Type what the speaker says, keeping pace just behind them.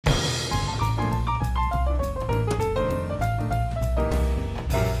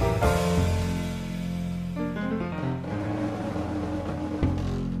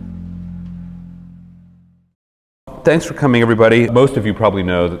thanks for coming, everybody. Most of you probably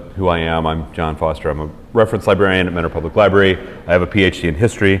know who I am. I'm John Foster. I'm a reference librarian at Mentor Public Library. I have a PhD in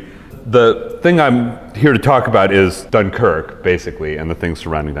history. The thing I'm here to talk about is Dunkirk, basically, and the things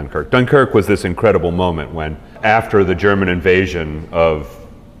surrounding Dunkirk. Dunkirk was this incredible moment when, after the German invasion of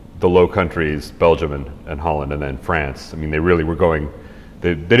the Low Countries, Belgium and Holland, and then France, I mean, they really were going,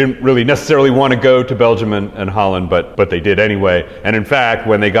 they didn't really necessarily want to go to Belgium and Holland, but they did anyway. And in fact,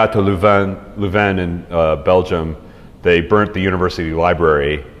 when they got to Louvain in Belgium, they burnt the university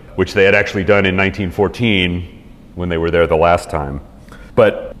library, which they had actually done in 1914 when they were there the last time.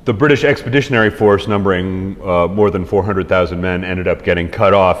 But the British Expeditionary Force, numbering more than 400,000 men, ended up getting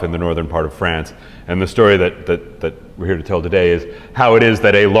cut off in the northern part of France. And the story that we're here to tell today is how it is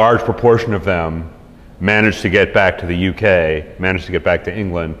that a large proportion of them managed to get back to the UK, managed to get back to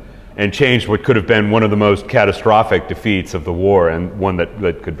England, and changed what could have been one of the most catastrophic defeats of the war, and one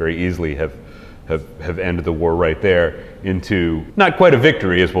that could very easily have ended the war right there, into not quite a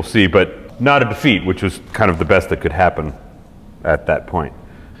victory, as we'll see, but not a defeat, which was kind of the best that could happen at that point.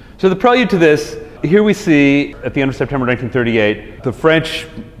 So the prelude to this, here we see, at the end of September 1938, the French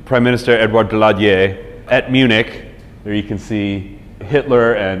Prime Minister Edouard Daladier at Munich. There you can see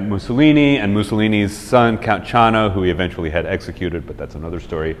Hitler and Mussolini's son, Count Chano, who he eventually had executed, but that's another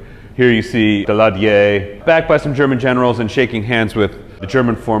story. Here you see Daladier, backed by some German generals and shaking hands with the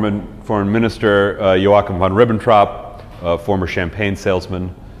German foreign minister, Joachim von Ribbentrop, former champagne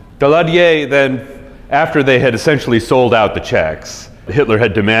salesman. Daladier then, after they had essentially sold out the Czechs, Hitler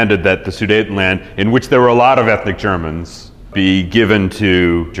had demanded that the Sudetenland, in which there were a lot of ethnic Germans, be given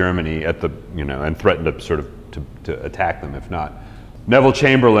to Germany at the, and threatened to sort of to attack them if not. Neville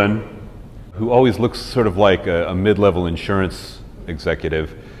Chamberlain, who always looks sort of like a mid-level insurance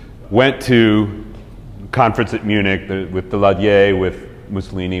executive, went to a conference at Munich with Daladier, with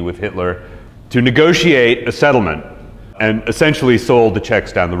Mussolini, with Hitler, to negotiate a settlement, and essentially sold the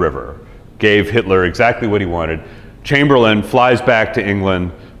Czechs down the river. Gave Hitler exactly what he wanted. Chamberlain flies back to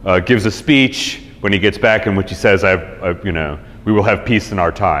England, gives a speech when he gets back in which he says, we will have peace in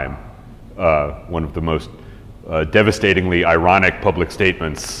our time. One of the most devastatingly ironic public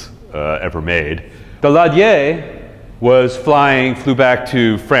statements ever made. Daladier flew back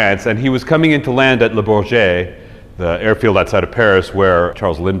to France, and he was coming in to land at Le Bourget, the airfield outside of Paris where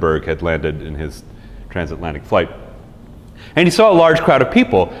Charles Lindbergh had landed in his transatlantic flight. And he saw a large crowd of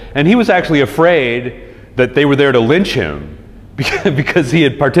people, and he was actually afraid that they were there to lynch him because he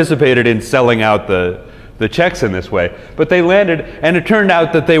had participated in selling out the Czechs in this way. But they landed, and it turned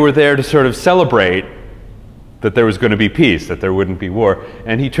out that they were there to sort of celebrate that there was going to be peace, that there wouldn't be war.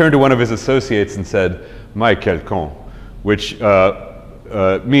 And he turned to one of his associates and said, "Mais quel con," which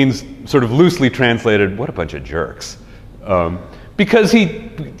means, sort of loosely translated, "What a bunch of jerks." Because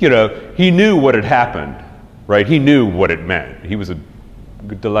he knew what had happened, right? He knew what it meant.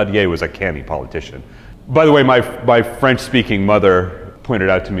 Daladier was a canny politician. By the way, my French-speaking mother pointed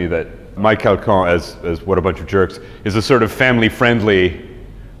out to me that "Mais quel con," as "what a bunch of jerks," is a sort of family-friendly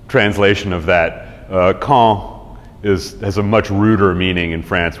translation of that. Con has a much ruder meaning in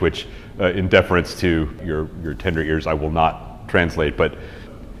France, which, in deference to your tender ears, I will not translate, but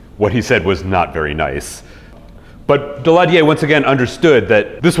what he said was not very nice. But Daladier once again understood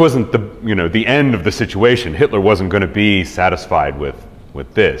that this wasn't the end of the situation. Hitler wasn't going to be satisfied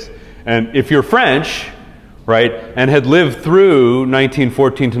with this. And if you're French, right, and had lived through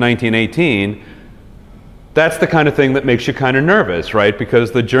 1914 to 1918, that's the kind of thing that makes you kind of nervous, right?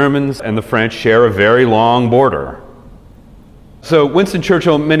 Because the Germans and the French share a very long border. So Winston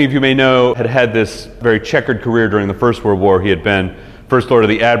Churchill, many of you may know, had had this very checkered career during the First World War. He had been First Lord of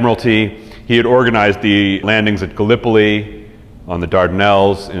the Admiralty. He had organized the landings at Gallipoli on the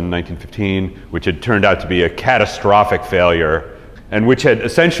Dardanelles in 1915, which had turned out to be a catastrophic failure, and which had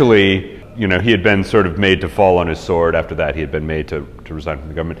essentially, he had been sort of made to fall on his sword. After that, he had been made to resign from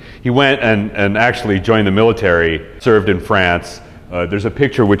the government. He went and actually joined the military, served in France. There's a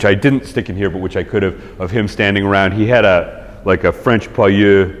picture, which I didn't stick in here, but which I could have, of him standing around. He had like a French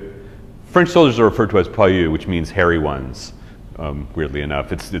poilu. French soldiers are referred to as poilu, which means hairy ones, weirdly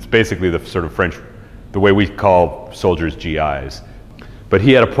enough. It's basically the sort of French, the way we call soldiers GIs. But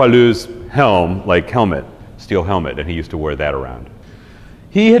he had a poilu's helm, like helmet, steel helmet, and he used to wear that around.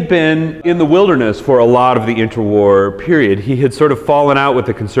 He had been in the wilderness for a lot of the interwar period. He had sort of fallen out with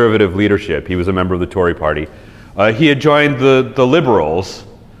the conservative leadership. He was a member of the Tory party. He had joined the Liberals,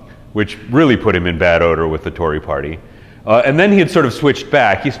 which really put him in bad odor with the Tory party. And then he had sort of switched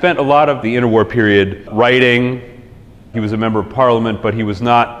back. He spent a lot of the interwar period writing. He was a member of parliament, but he was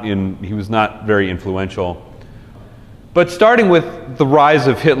not very influential. But starting with the rise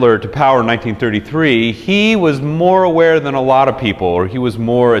of Hitler to power in 1933, he was more aware than a lot of people, or he was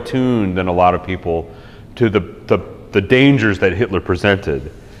more attuned than a lot of people to the dangers that Hitler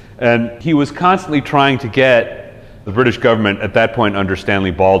presented. And he was constantly trying to get the British government, at that point under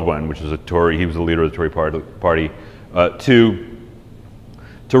Stanley Baldwin, which was a Tory, he was the leader of the Tory party, to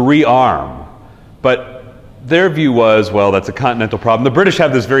rearm. But their view was, well, that's a continental problem. The British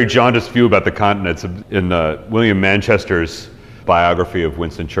have this very jaundiced view about the continents. In William Manchester's biography of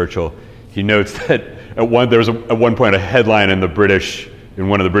Winston Churchill, he notes that there was at one point a headline in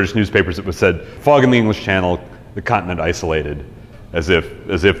one of the British newspapers that was said, "Fog in the English Channel, the continent isolated," as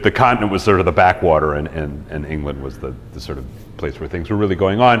if the continent was sort of the backwater and England was the sort of place where things were really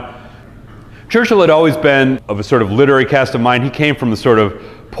going on. Churchill had always been of a sort of literary cast of mind. He came from the sort of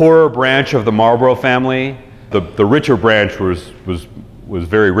poorer branch of the Marlborough family. The richer branch was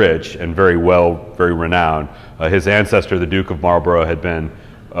very rich and very renowned. His ancestor, the Duke of Marlborough, had been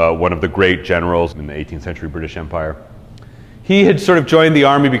one of the great generals in the 18th century British Empire. He had sort of joined the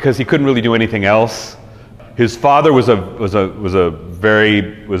army because he couldn't really do anything else. His father was a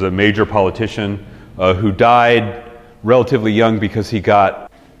major politician who died relatively young because he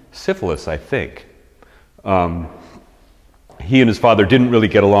got syphilis, I think. He and his father didn't really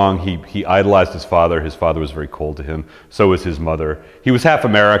get along. He idolized his father. His father was very cold to him. So was his mother. He was half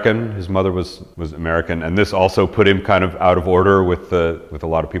American. His mother was American, and this also put him kind of out of order with a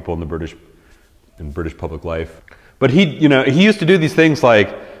lot of people in British public life. But he used to do these things like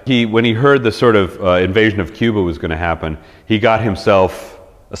when he heard the sort of invasion of Cuba was going to happen, he got himself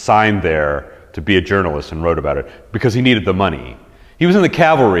assigned there to be a journalist and wrote about it because he needed the money. He was in the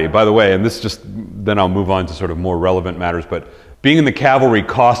cavalry, by the way, and then I'll move on to sort of more relevant matters, but being in the cavalry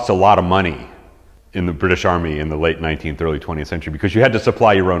costs a lot of money in the British Army in the late 19th, early 20th century because you had to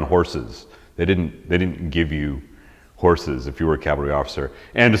supply your own horses. They didn't give you horses if you were a cavalry officer,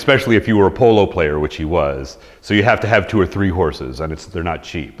 and especially if you were a polo player, which he was. So you have to have 2 or 3 horses, and they're not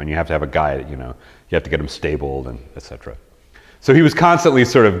cheap, and you have to have a guy, you have to get them stabled, and etc. So he was constantly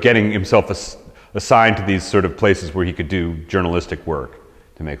sort of getting himself assigned to these sort of places where he could do journalistic work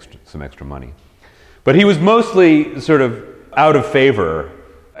to make some extra money. But he was mostly sort of out of favor,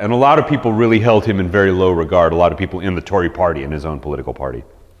 and a lot of people really held him in very low regard, a lot of people in the Tory party, in his own political party.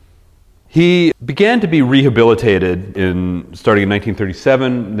 He began to be rehabilitated starting in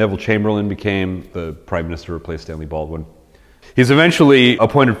 1937. Neville Chamberlain became the Prime Minister to replace Stanley Baldwin. He's eventually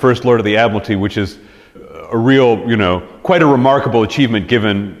appointed First Lord of the Admiralty, which is a real, quite a remarkable achievement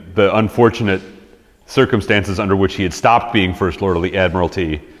given the unfortunate circumstances under which he had stopped being First Lord of the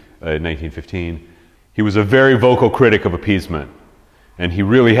Admiralty in 1915. He was a very vocal critic of appeasement, and he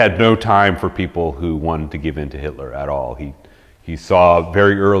really had no time for people who wanted to give in to Hitler at all. He saw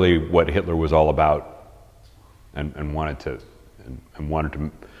very early what Hitler was all about, and wanted to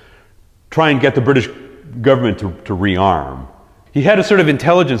try and get the British government to rearm. He had a sort of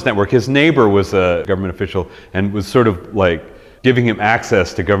intelligence network. His neighbor was a government official and was sort of like giving him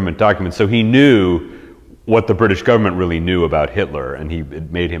access to government documents, so he knew what the British government really knew about Hitler, and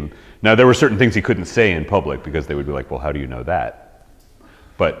it made him. Now, there were certain things he couldn't say in public because they would be like, well, how do you know that?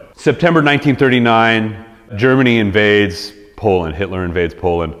 But September 1939, Germany invades Poland. Hitler invades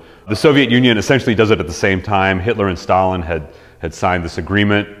Poland. The Soviet Union essentially does it at the same time. Hitler and Stalin had signed this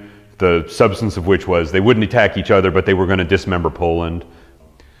agreement, the substance of which was they wouldn't attack each other, but they were going to dismember Poland.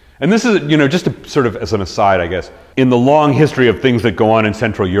 And this is, just to sort of as an aside, I guess, in the long history of things that go on in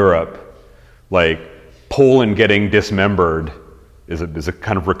Central Europe, like Poland getting dismembered is a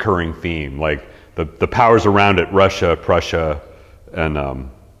kind of recurring theme. Like the powers around it, Russia, Prussia, and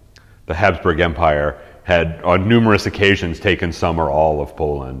the Habsburg Empire, had on numerous occasions taken some or all of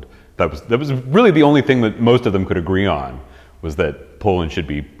Poland. That was really the only thing that most of them could agree on, was that Poland should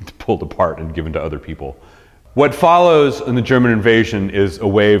be pulled apart and given to other people. What follows in the German invasion is a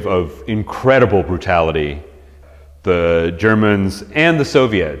wave of incredible brutality. The Germans and the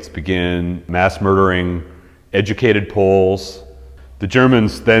Soviets begin mass murdering educated Poles. The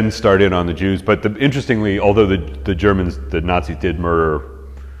Germans then start in on the Jews, but interestingly, although the Nazis did murder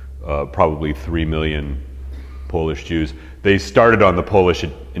probably 3 million Polish Jews, they started on the Polish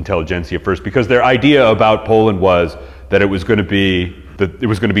intelligentsia first because their idea about Poland was that it was going to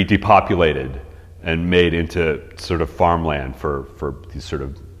be depopulated and made into sort of farmland for these sort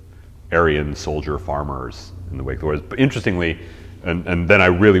of Aryan soldier farmers in the wake of the wars. But interestingly, and then I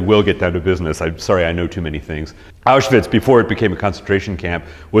really will get down to business. I'm sorry, I know too many things. Auschwitz, before it became a concentration camp,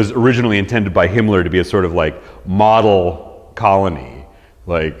 was originally intended by Himmler to be a sort of like model colony,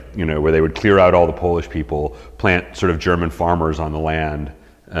 like, where they would clear out all the Polish people, plant sort of German farmers on the land,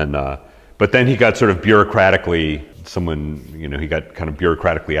 and But then he got sort of bureaucratically, he got kind of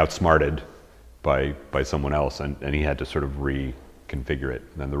bureaucratically outsmarted by someone else, and he had to sort of reconfigure it.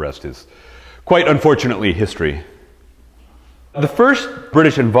 And then the rest is, quite unfortunately, history. The first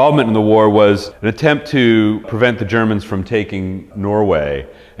British involvement in the war was an attempt to prevent the Germans from taking Norway.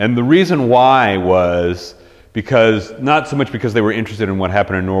 And the reason why was because, not so much because they were interested in what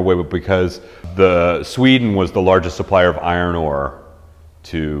happened in Norway, but because Sweden was the largest supplier of iron ore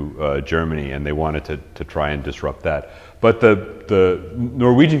to Germany, and they wanted to try and disrupt that. But the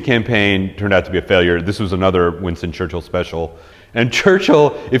Norwegian campaign turned out to be a failure. This was another Winston Churchill special. And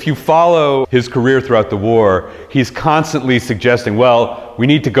Churchill, if you follow his career throughout the war, he's constantly suggesting, well, we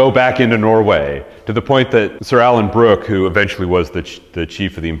need to go back into Norway, to the point that Sir Alan Brooke, who eventually was the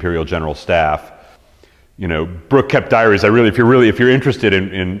chief of the Imperial General Staff, Brooke kept diaries. If you're interested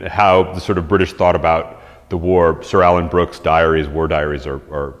in how the sort of British thought about the war, Sir Alan Brooke's diaries, war diaries,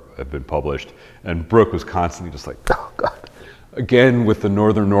 have been published. And Brooke was constantly just like, oh God, again with the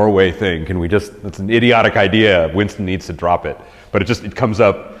Northern Norway thing, that's an idiotic idea, Winston needs to drop it. But it comes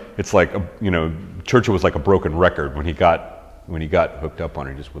up, it's like, Churchill was like a broken record. When he got hooked up on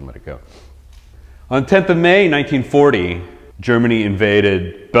it, he just wouldn't let it go. On 10th of May, 1940, Germany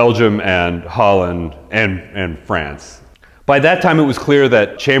invaded Belgium and Holland and France. By that time, it was clear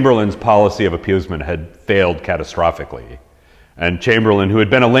that Chamberlain's policy of appeasement had failed catastrophically. And Chamberlain, who had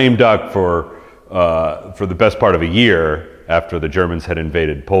been a lame duck for the best part of a year after the Germans had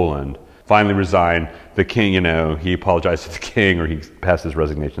invaded Poland, finally resigned. The king, he apologized to the king, or he passed his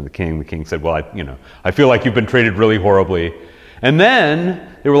resignation to the king. The king said, well, I feel like you've been treated really horribly. And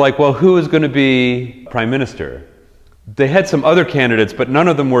then they were like, well, who is going to be prime minister? They had some other candidates, but none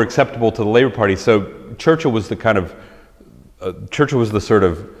of them were acceptable to the Labour Party. So Churchill was the sort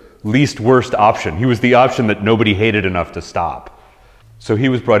of least worst option. He was the option that nobody hated enough to stop. So he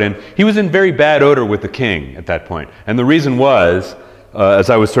was brought in. He was in very bad odor with the king at that point. And the reason was,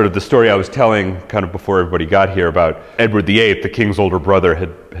 as I was the story I was telling kind of before everybody got here about Edward VIII, the king's older brother,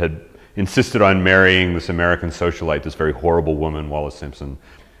 had insisted on marrying this American socialite, this very horrible woman, Wallis Simpson,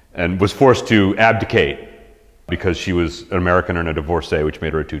 and was forced to abdicate because she was an American and a divorcee, which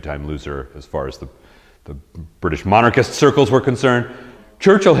made her a two-time loser as far as the British monarchist circles were concerned.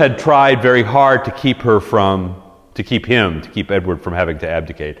 Churchill had tried very hard to keep Edward from having to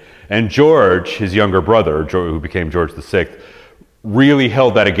abdicate. And George, his younger brother, who became George VI, really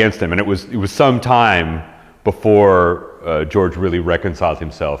held that against him. And it was some time before George really reconciled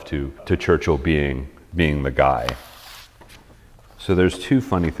himself to Churchill being the guy. So there's two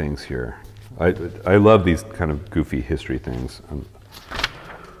funny things here. I love these kind of goofy history things.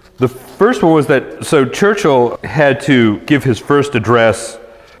 The first one was that, so Churchill had to give his first address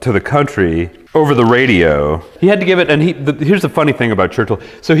to the country over the radio. He had to give it, and here's the funny thing about Churchill.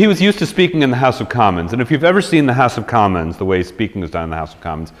 So he was used to speaking in the House of Commons, and if you've ever seen the House of Commons, the way speaking is done in the House of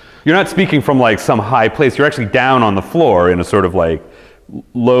Commons, you're not speaking from like some high place, you're actually down on the floor in a sort of like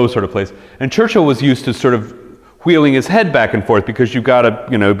low sort of place. And Churchill was used to sort of wheeling his head back and forth because you've got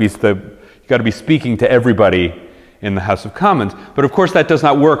to be speaking to everybody in the House of Commons. But of course that does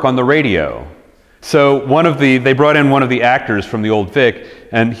not work on the radio. So they brought in one of the actors from the Old Vic,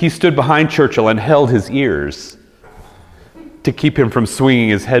 and he stood behind Churchill and held his ears to keep him from swinging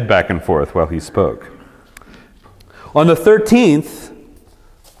his head back and forth while he spoke. On the 13th,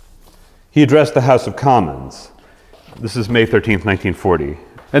 he addressed the House of Commons. This is May 13th, 1940.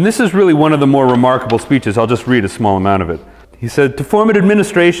 And this is really one of the more remarkable speeches. I'll just read a small amount of it. He said, "To form an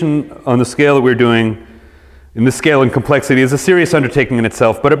administration on the scale that we're doing, in this scale and complexity, is a serious undertaking in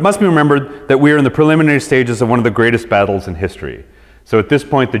itself, but it must be remembered that we are in the preliminary stages of one of the greatest battles in history." So at this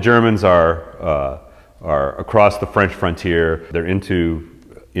point, the Germans are across the French frontier. They're into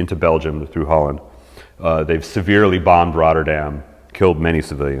Belgium through Holland. They've severely bombed Rotterdam, killed many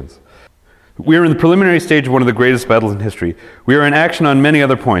civilians. "We are in the preliminary stage of one of the greatest battles in history. We are in action on many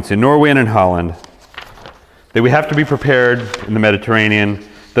other points, in Norway and in Holland. That we have to be prepared in the Mediterranean,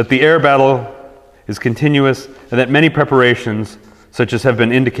 that the air battle is continuous, and that many preparations, such as have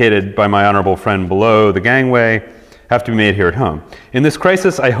been indicated by my honorable friend below the gangway, have to be made here at home. In this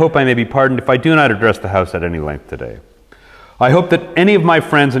crisis, I hope I may be pardoned if I do not address the House at any length today. I hope that any of my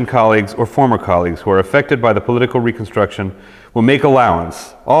friends and colleagues or former colleagues who are affected by the political reconstruction will make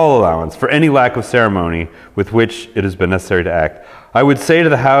allowance, all allowance, for any lack of ceremony with which it has been necessary to act. I would say to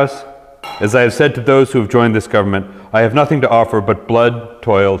the House, as I have said to those who have joined this government, I have nothing to offer but blood,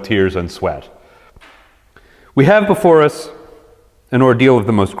 toil, tears, and sweat. We have before us an ordeal of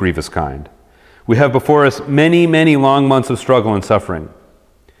the most grievous kind. We have before us many, many long months of struggle and suffering.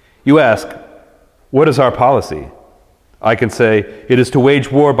 You ask, what is our policy? I can say it is to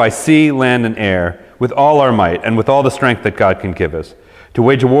wage war by sea, land, and air, with all our might and with all the strength that God can give us, to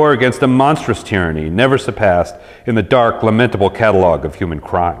wage a war against a monstrous tyranny never surpassed in the dark, lamentable catalog of human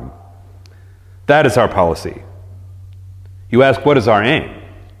crime. That is our policy. You ask, what is our aim?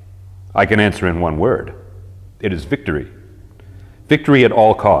 I can answer in one word. It is victory. Victory at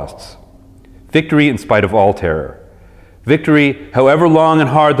all costs. Victory in spite of all terror. Victory, however long and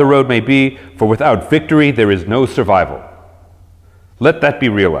hard the road may be, for without victory there is no survival. Let that be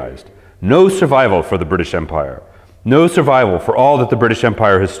realized. No survival for the British Empire. No survival for all that the British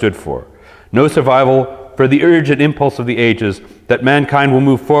Empire has stood for. No survival for the urgent impulse of the ages that mankind will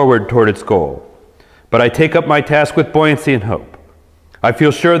move forward toward its goal. But I take up my task with buoyancy and hope. I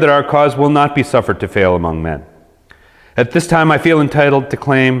feel sure that our cause will not be suffered to fail among men. At this time I feel entitled to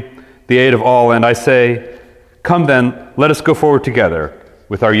claim the aid of all, and I say, come then, let us go forward together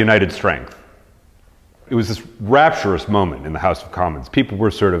with our united strength. It was this rapturous moment in the House of Commons. People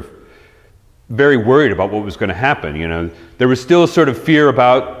were sort of very worried about what was going to happen. You know, there was still a sort of fear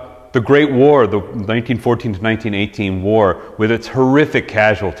about the Great War, the 1914 to 1918 war, with its horrific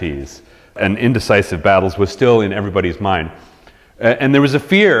casualties and indecisive battles, was still in everybody's mind. And there was a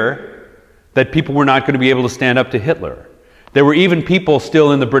fear that people were not going to be able to stand up to Hitler. There were even people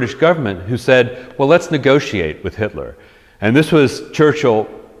still in the British government who said, well, let's negotiate with Hitler. And this was Churchill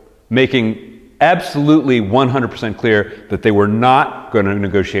making absolutely 100% clear that they were not going to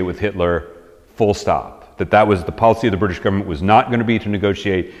negotiate with Hitler, full stop. That was the policy of the British government, was not going to be to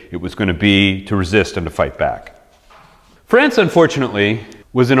negotiate, it was going to be to resist and to fight back. France, unfortunately,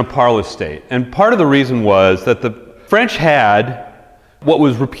 was in a parlous state. And part of the reason was that the French had what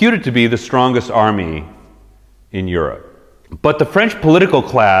was reputed to be the strongest army in Europe. But the French political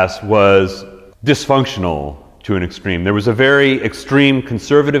class was dysfunctional to an extreme. There was a very extreme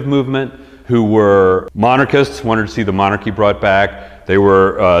conservative movement who were monarchists, wanted to see the monarchy brought back. There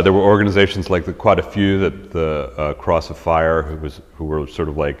were organizations like quite a few, the Cross of Fire, who were sort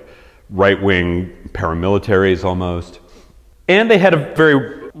of like right-wing paramilitaries almost. And they had a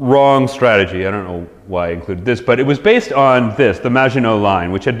very wrong strategy. I don't know why I included this, but it was based on this, the Maginot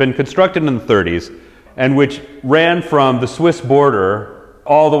Line, which had been constructed in the 30s and which ran from the Swiss border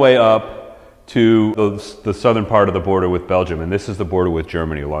all the way up to the southern part of the border with Belgium. And this is the border with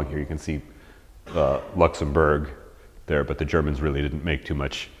Germany along here. You can see Luxembourg there, but the Germans really didn't make too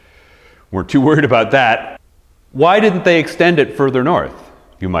much, weren't too worried about that. Why didn't they extend it further north,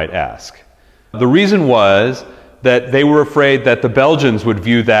 you might ask? The reason was that they were afraid that the Belgians would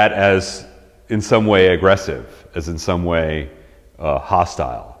view that as in some way aggressive, as in some way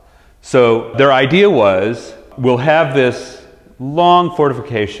hostile. So their idea was, we'll have this long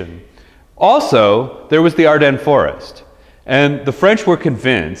fortification. Also, there was the Ardennes forest. And the French were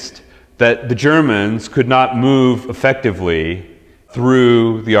convinced that the Germans could not move effectively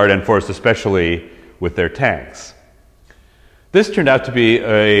through the Ardennes forest, especially with their tanks. This turned out to be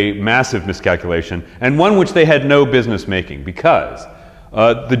a massive miscalculation, and one which they had no business making, because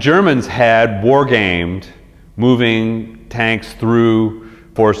the Germans had war-gamed moving tanks through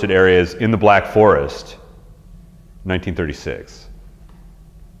forested areas in the Black Forest in 1936.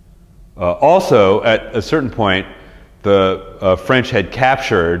 Also, at a certain point, the French had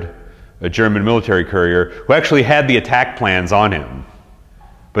captured a German military courier who actually had the attack plans on him,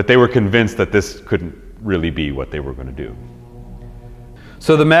 but they were convinced that this couldn't really be what they were going to do.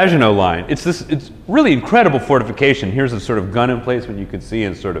 So the Maginot Line, it's really incredible fortification. Here's a sort of gun emplacement you can see,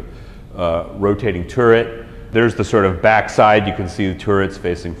 and sort of rotating turret. There's the sort of backside, you can see the turrets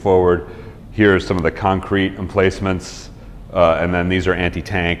facing forward. Here are some of the concrete emplacements, and then these are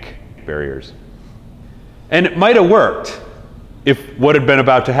anti-tank barriers. And it might have worked if what had been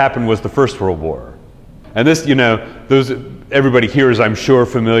about to happen was the First World War. And this, you know, everybody here is, I'm sure,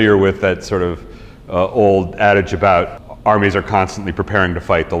 familiar with that sort of old adage about armies are constantly preparing to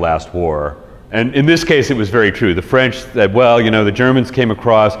fight the last war. And in this case, it was very true. The French said, well, you know, the Germans came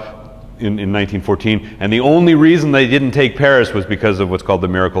across in 1914, and the only reason they didn't take Paris was because of what's called the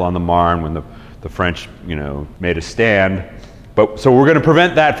Miracle on the Marne, when the French, you know, made a stand. So we're going to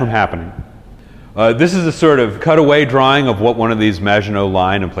prevent that from happening. This is a sort of cutaway drawing of what one of these Maginot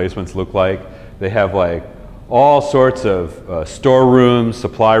Line emplacements look like. They have like all sorts of storerooms,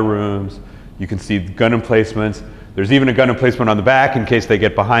 supply rooms. You can see gun emplacements. There's even a gun emplacement on the back in case they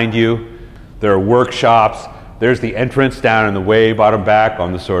get behind you. There are workshops. There's the entrance down in the way bottom back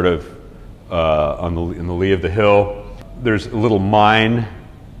on the sort of in the lee of the hill. There's a little mine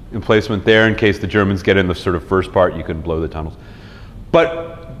emplacement there in case the Germans get in the sort of first part, you can blow the tunnels.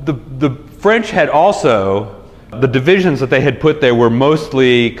 But the French had also, the divisions that they had put there were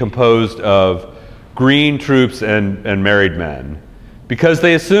mostly composed of green troops and married men, because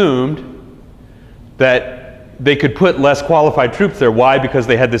they assumed that they could put less qualified troops there. Why? Because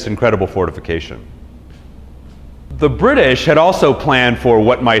they had this incredible fortification. The British had also planned for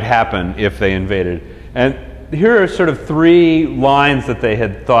what might happen if they invaded. And here are sort of three lines that they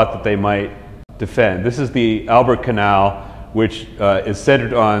had thought that they might defend. This is the Albert Canal, which is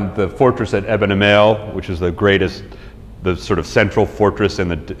centered on the fortress at Ebenemeil, which is the greatest, the sort of central fortress in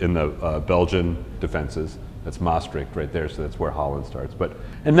the Belgian defenses. That's Maastricht right there, so that's where Holland starts.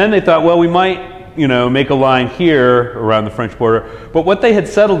 And then they thought, well, we might, make a line here around the French border. But what they had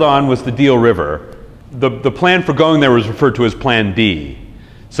settled on was the Deal River. The plan for going there was referred to as Plan D.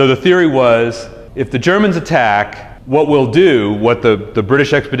 So the theory was, if the Germans attack, what the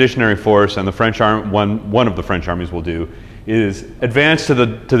British Expeditionary Force and the French army, one of the French armies will do, is advance to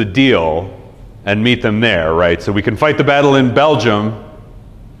the Deal and meet them there, right? So we can fight the battle in Belgium,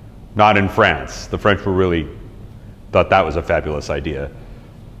 not in France. The French thought that was a fabulous idea,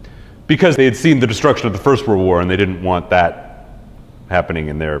 because they had seen the destruction of the First World War and they didn't want that happening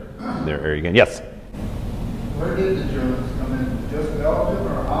in their area again. Yes? Where did the Germans come in? Just Belgium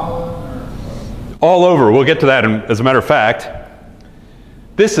or Holland? All over. We'll get to that. And as a matter of fact,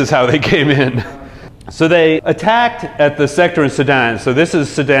 this is how they came in. So they attacked at the sector in Sedan. So this is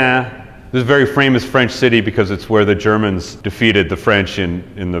Sedan. This is a very famous French city because it's where the Germans defeated the French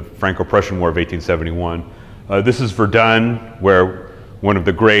in the Franco-Prussian War of 1871. This is Verdun, where one of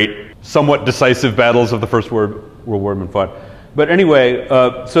the great, somewhat decisive battles of the First World War had been fought. But anyway,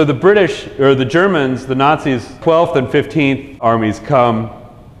 so the British, or the Germans, the Nazis, 12th and 15th armies come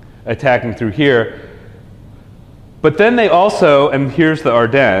attacking through here. But then they also, and here's the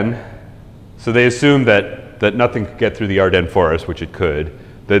Ardennes, so they assumed that nothing could get through the Ardennes forest, which it could.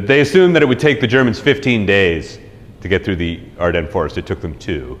 That they assumed that it would take the Germans 15 days to get through the Ardennes forest. It took them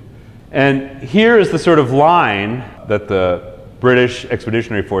 2. And here is the sort of line that the British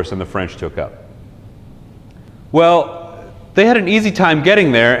Expeditionary Force and the French took up. Well, they had an easy time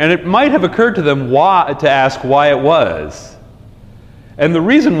getting there, and it might have occurred to them to ask why it was. And the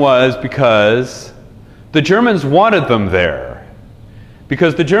reason was because the Germans wanted them there.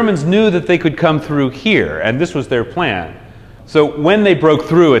 Because the Germans knew that they could come through here, and this was their plan. So when they broke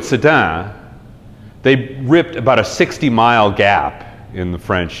through at Sedan, they ripped about a 60-mile gap in the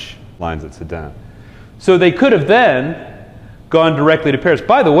French lines at Sedan. So they could have then gone directly to Paris.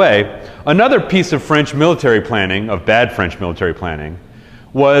 By the way, another piece of French military planning, of bad French military planning,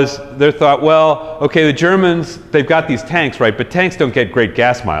 was their thought, well, okay, the Germans, they've got these tanks, right, but tanks don't get great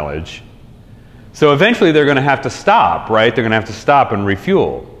gas mileage. So eventually they're going to have to stop, right? They're going to have to stop and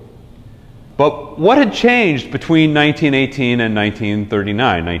refuel. But what had changed between 1918 and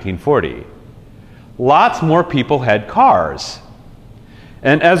 1939, 1940? Lots more people had cars.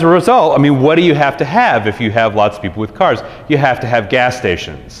 And as a result, I mean, what do you have to have if you have lots of people with cars? You have to have gas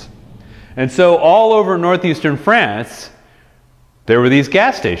stations. And so all over northeastern France, there were these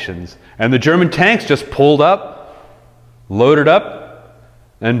gas stations. And the German tanks just pulled up, loaded up,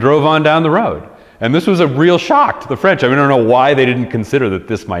 and drove on down the road. And this was a real shock to the French. I mean, I don't know why they didn't consider that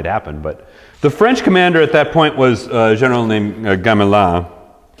this might happen. But the French commander at that point was a general named Gamelin.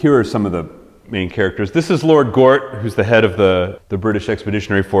 Here are some of the main characters. This is Lord Gort, who's the head of the British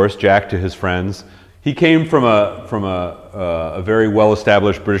Expeditionary Force, Jack to his friends. He came from a very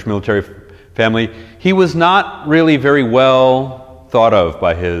well-established British military family. He was not really very well thought of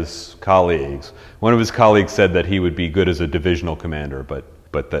by his colleagues. One of his colleagues said that he would be good as a divisional commander,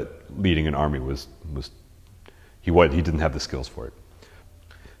 but that leading an army he didn't have the skills for it.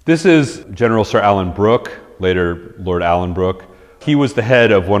 This is General Sir Alan Brooke, later Lord Alan Brooke. He was the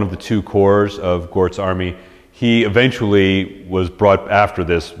head of one of the 2 corps of Gort's army. He eventually was brought back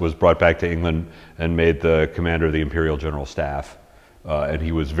to England and made the commander of the Imperial General Staff. And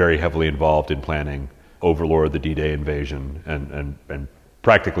he was very heavily involved in planning Overlord, the D-Day invasion, and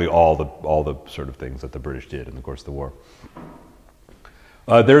practically all the sort of things that the British did in the course of the war.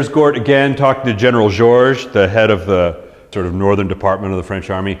 There's Gort again talking to General Georges, the head of the sort of northern department of the French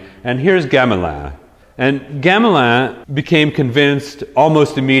army. And here's Gamelin. And Gamelin became convinced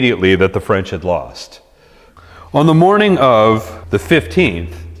almost immediately that the French had lost. On the morning of the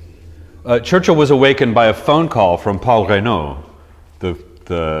 15th, Churchill was awakened by a phone call from Paul Reynaud,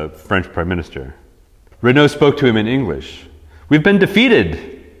 the French Prime Minister. Reynaud spoke to him in English. "We've been defeated.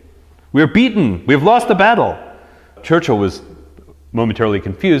 We're beaten. We've lost the battle." Churchill was momentarily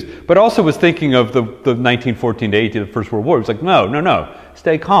confused, but also was thinking of the 1914 to 18, the First World War. He was like, no,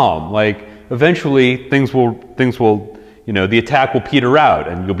 stay calm. Like, eventually things will, the attack will peter out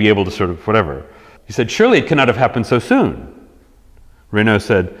and you'll be able to sort of whatever. He said, surely it cannot have happened so soon. Reynaud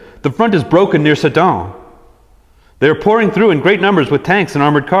said, "The front is broken near Sedan. They are pouring through in great numbers with tanks and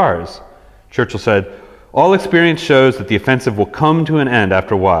armored cars." Churchill said, "All experience shows that the offensive will come to an end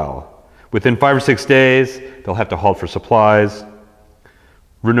after a while. Within 5 or 6 days, they'll have to halt for supplies."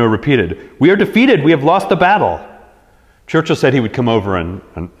 Reynaud repeated, "We are defeated. We have lost the battle." Churchill said he would come over and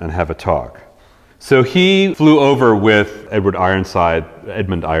have a talk. So he flew over with Edmund Ironside,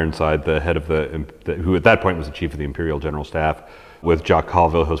 the head of who at that point was the chief of the Imperial General Staff, with Jacques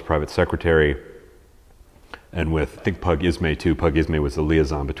Colville, his private secretary, and with, I think, Pug Ismay too. Pug Ismay was the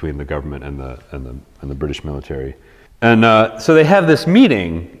liaison between the government and the British military. And so they have this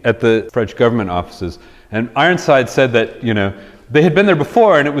meeting at the French government offices, and Ironside said that, you know, they had been there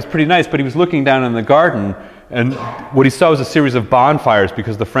before and it was pretty nice, but he was looking down in the garden and what he saw was a series of bonfires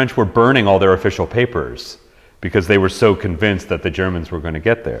because the French were burning all their official papers because they were so convinced that the Germans were going to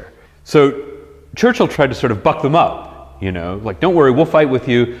get there. So Churchill tried to sort of buck them up, you know, like, don't worry, we'll fight with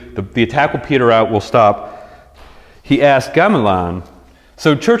you, the attack will peter out, we'll stop. He asked Gamelin,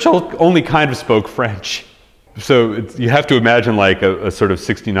 so Churchill only kind of spoke French. So you have to imagine like a sort of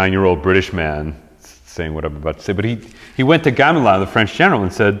 69-year-old British man saying what I'm about to say, but he went to Gamelin, the French general,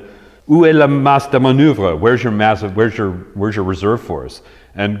 and said, "Où est la masse de manœuvre? Where's your reserve force?"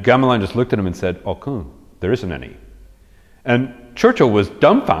 And Gamelin just looked at him and said, "Aucun, there isn't any." And Churchill was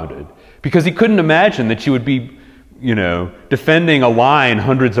dumbfounded because he couldn't imagine that you would be, you know, defending a line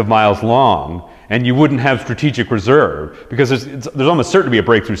hundreds of miles long and you wouldn't have strategic reserve, because there's almost certain to be a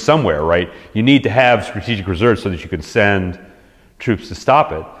breakthrough somewhere, right? You need to have strategic reserve so that you can send troops to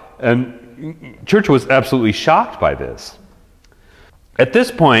stop it. And Churchill was absolutely shocked by this. At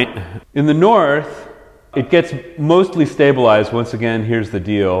this point, in the north, it gets mostly stabilized. Once again, here's the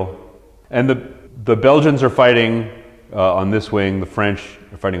deal. And the Belgians are fighting on this wing, the French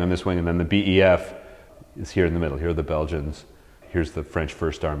are fighting on this wing, and then the BEF is here in the middle. Here are the Belgians. Here's the French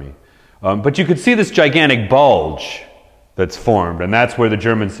First Army. But you could see this gigantic bulge that's formed, and that's where the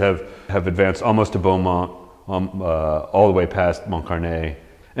Germans have advanced almost to Beaumont, all the way past Montcarnet.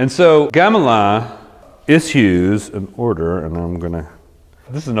 And so Gamelin issues an order, and I'm going to...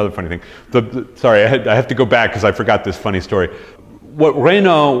 This is another funny thing. Sorry, I have to go back because I forgot this funny story. What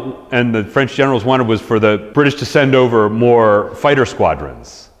Reynaud and the French generals wanted was for the British to send over more fighter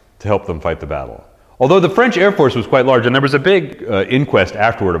squadrons to help them fight the battle. Although the French Air Force was quite large, and there was a big inquest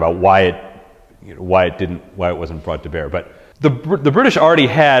afterward about why it wasn't brought to bear. But the British already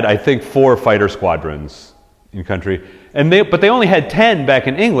had, I think, 4 fighter squadrons in country, but they only had 10 back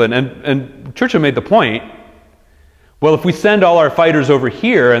in England. And Churchill made the point, well, if we send all our fighters over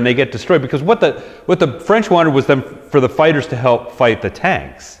here and they get destroyed, because what the French wanted was for the fighters to help fight the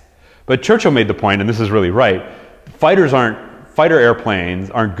tanks. But Churchill made the point, and this is really right, fighter airplanes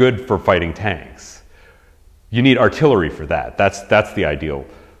aren't good for fighting tanks. You need artillery for that. That's the ideal.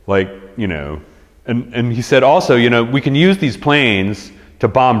 Like, you know, and he said also, you know, we can use these planes to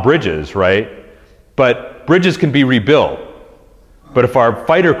bomb bridges, right? But bridges can be rebuilt. But if our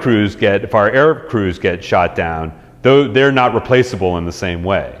air crews get shot down, they're not replaceable in the same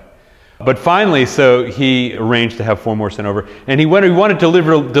way. But finally, so he arranged to have 4 more sent over, and he wanted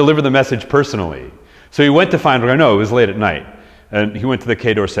to deliver the message personally. So he went to find Reynaud. It was late at night, and he went to the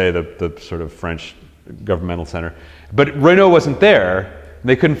Quai d'Orsay, the sort of French governmental center. But Reynaud wasn't there.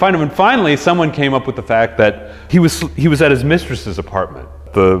 They couldn't find him, and finally, someone came up with the fact that he was at his mistress's apartment,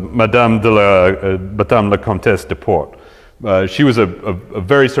 the Madame la Comtesse de Port. She was a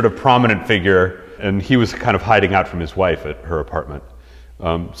very sort of prominent figure, and he was kind of hiding out from his wife at her apartment.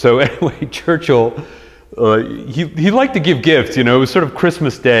 So anyway, Churchill, he liked to give gifts, you know, it was sort of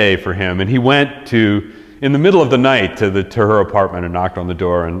Christmas Day for him, and he went in the middle of the night to her apartment and knocked on the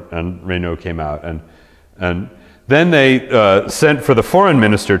door, and Reynaud came out. And then they sent for the foreign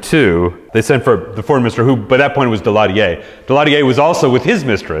minister too. They sent for the foreign minister, who by that point was Daladier. Daladier was also with his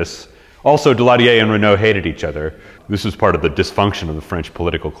mistress. Also, Daladier and Reynaud hated each other. This was part of the dysfunction of the French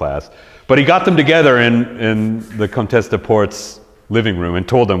political class. But he got them together in the Comtesse de Port's living room and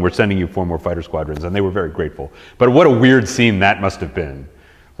told them, we're sending you 4 more fighter squadrons, and they were very grateful. But what a weird scene that must have been.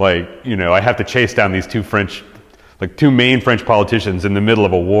 Like, you know, I have to chase down these 2 main French politicians in the middle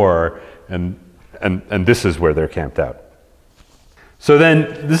of a war, and this is where they're camped out. So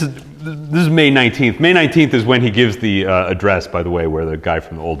then, this is May 19th. May 19th is when he gives the address, by the way, where the guy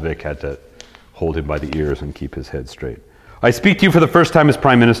from the Old Vic had to hold him by the ears and keep his head straight. I speak to you for the first time as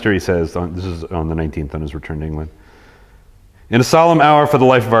Prime Minister, he says. This is on the 19th, on his return to England. In a solemn hour for the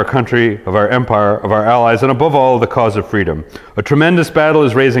life of our country, of our empire, of our allies, and above all, the cause of freedom. A tremendous battle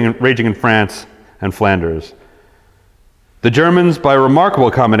is raging in France and Flanders. The Germans, by a remarkable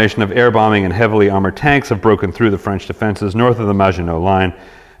combination of air bombing and heavily armored tanks, have broken through the French defenses north of the Maginot Line,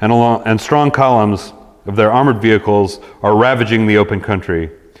 and strong columns of their armored vehicles are ravaging the open country,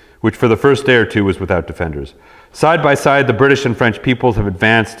 which for the first day or two was without defenders. Side by side, the British and French peoples have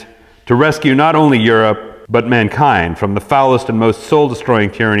advanced to rescue not only Europe, but mankind from the foulest and most soul-destroying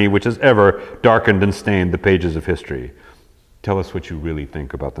tyranny which has ever darkened and stained the pages of history. Tell us what you really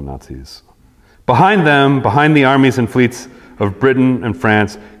think about the Nazis. Behind them, behind the armies and fleets of Britain and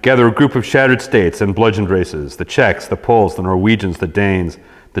France, gather a group of shattered states and bludgeoned races, the Czechs, the Poles, the Norwegians, the Danes,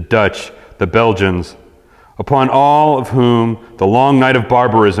 the Dutch, the Belgians, upon all of whom the long night of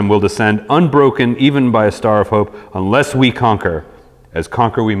barbarism will descend unbroken even by a star of hope, unless we conquer, as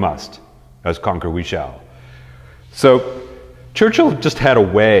conquer we must, as conquer we shall. So Churchill just had a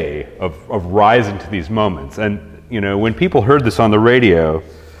way of rising to these moments. And, you know, when people heard this on the radio,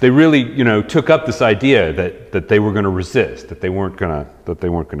 they really, you know, took up this idea that they were going to resist, that they weren't going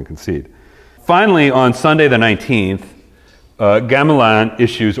to concede. Finally, on Sunday the 19th, Gamelin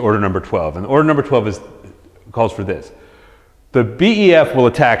issues Order Number 12, and Order Number 12 calls for this: the BEF will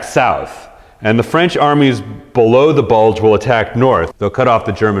attack south, and the French armies below the bulge will attack north. They'll cut off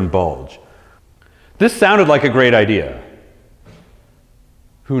the German bulge. This sounded like a great idea.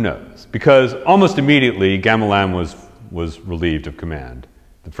 Who knows? Because almost immediately, Gamelin was relieved of command.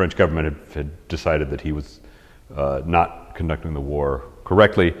 The French government had decided that he was not conducting the war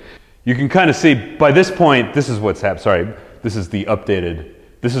correctly. You can kind of see, by this point, this is what's happened. Sorry, this is the updated,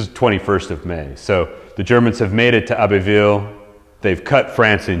 this is 21st of May. So the Germans have made it to Abbeville. They've cut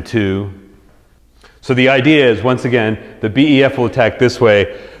France in two. So the idea is, once again, the BEF will attack this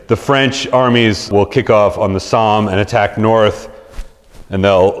way. The French armies will kick off on the Somme and attack north, and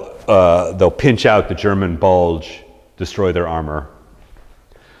they'll pinch out the German bulge, destroy their armor.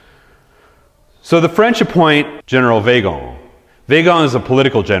 So the French appoint General Weygand. Weygand is a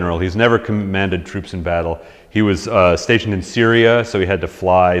political general. He's never commanded troops in battle. He was stationed in Syria, so he had to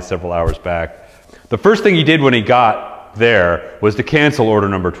fly several hours back. The first thing he did when he got there was to cancel Order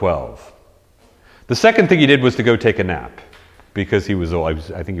Number 12. The second thing he did was to go take a nap, because he was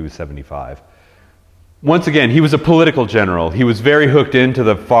old. I think he was 75. Once again, he was a political general. He was very hooked into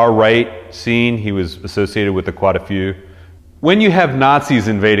the far-right scene. He was associated with the Croix de Feu. When you have Nazis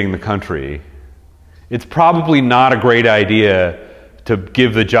invading the country, it's probably not a great idea to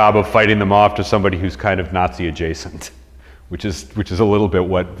give the job of fighting them off to somebody who's kind of Nazi adjacent, which is a little bit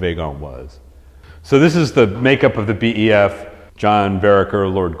what Weygand was. So this is the makeup of the BEF: John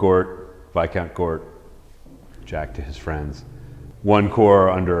Vereker, Lord Gort, Viscount Gort, Jack to his friends. 1 corps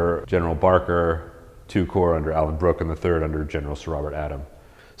under General Barker, 2 corps under Alan Brooke, and the 3rd under General Sir Robert Adam.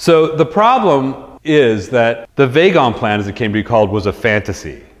 So the problem is that the Weygand plan, as it came to be called, was a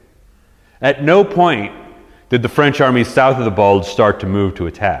fantasy. At no point did the French army south of the bulge start to move to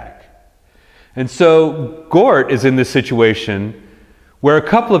attack. And so Gort is in this situation where a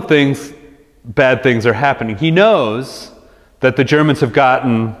couple of bad things are happening. He knows that the Germans have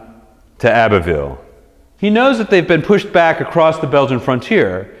gotten to Abbeville. He knows that they've been pushed back across the Belgian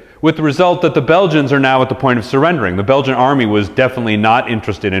frontier, with the result that the Belgians are now at the point of surrendering. The Belgian army was definitely not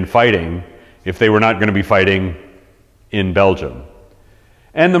interested in fighting if they were not going to be fighting in Belgium.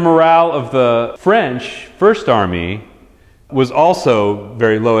 And the morale of the French First Army was also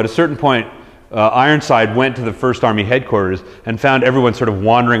very low. At a certain point, Ironside went to the First Army headquarters and found everyone sort of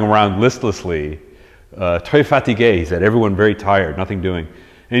wandering around listlessly. Très fatigué, he said, everyone very tired, nothing doing.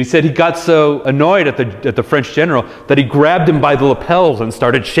 And he said he got so annoyed at the French general that he grabbed him by the lapels and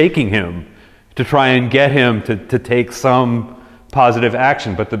started shaking him to try and get him to take some positive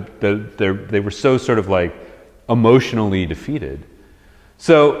action. But they were so sort of like emotionally defeated.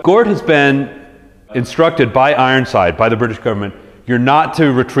 So Gort has been instructed by Ironside, by the British government, you're not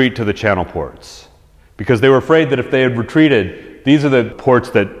to retreat to the Channel ports, because they were afraid that if they had retreated, these are the ports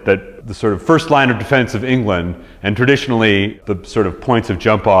that the sort of first line of defense of England, and traditionally the sort of points of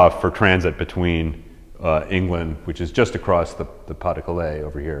jump off for transit between England, which is just across the Pas de Calais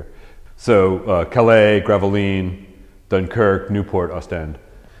over here. So Calais, Gravelines, Dunkirk, Newport, Ostend.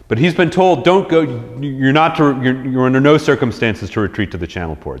 But he's been told, don't go, you're under no circumstances to retreat to the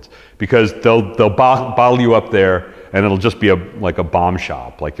Channel ports, because they'll bottle you up there and it'll just be like a bomb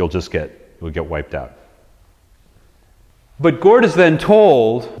shop, like you'll get wiped out. But Gort is then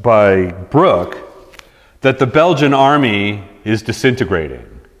told by Brooke that the Belgian army is disintegrating.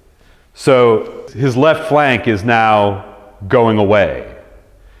 So his left flank is now going away.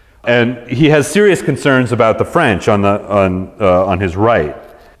 And he has serious concerns about the French on his right.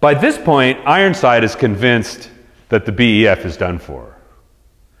 By this point, Ironside is convinced that the BEF is done for.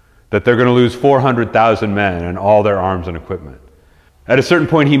 that they're going to lose 400,000 men and all their arms and equipment. At a certain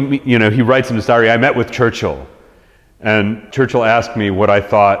point, he writes in his diary, I met with Churchill, and Churchill asked me what I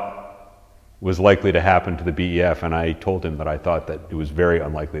thought was likely to happen to the BEF, and I told him that I thought that it was very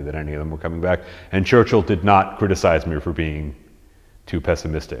unlikely that any of them were coming back, and Churchill did not criticize me for being too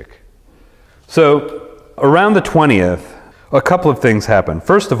pessimistic. So around the 20th, a couple of things happen.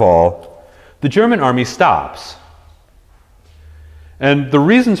 First of all, the German army stops. And the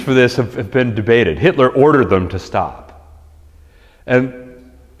reasons for this have been debated. Hitler ordered them to stop.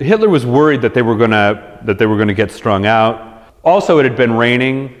 And Hitler was worried that they were going to get strung out. Also, it had been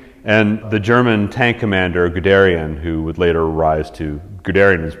raining, and the German tank commander, Guderian, who would later rise to...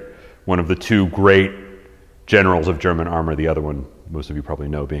 Guderian is one of the two great generals of German armor, the other one, most of you probably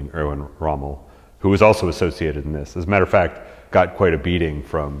know, being Erwin Rommel, who was also associated in this. As a matter of fact, got quite a beating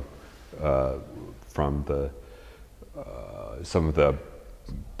from some of the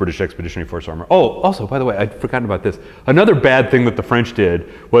British Expeditionary Force armor. Oh, also, by the way, I'd forgotten about this. Another bad thing that the French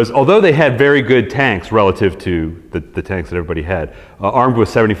did was, although they had very good tanks relative to the tanks that everybody had, armed with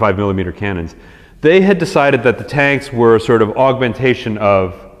 75mm cannons, they had decided that the tanks were a sort of augmentation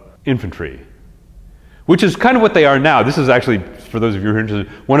of infantry, which is kind of what they are now. This is actually, for those of you who are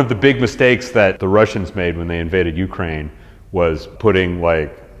interested, one of the big mistakes that the Russians made when they invaded Ukraine was putting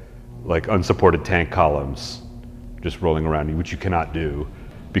like unsupported tank columns just rolling around, which you cannot do,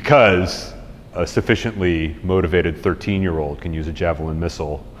 because a sufficiently motivated 13-year-old can use a Javelin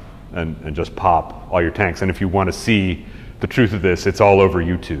missile and just pop all your tanks. And if you want to see the truth of this, it's all over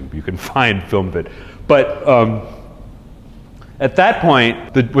YouTube. You can find film of it. But at that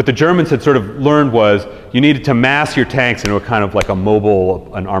point, what the Germans had sort of learned was you needed to mass your tanks into a kind of like a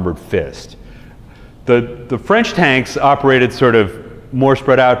mobile, an armored fist. The French tanks operated sort of more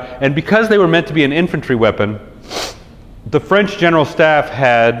spread out, and because they were meant to be an infantry weapon, the French General Staff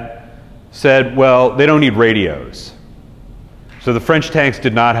had said, well, they don't need radios. So the French tanks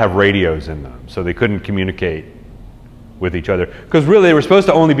did not have radios in them, so they couldn't communicate with each other. Because really, they were supposed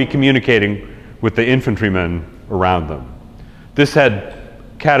to only be communicating with the infantrymen around them. This had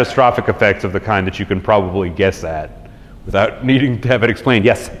catastrophic effects of the kind that you can probably guess at without needing to have it explained.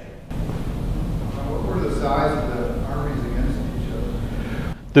 Yes? What were the size of the armies against each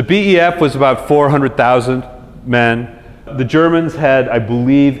other? The BEF was about 400,000 men. The Germans had, I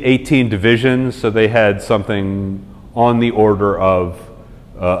believe, 18 divisions, so they had something on the order of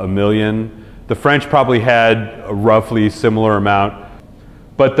 1 million. The French probably had a roughly similar amount.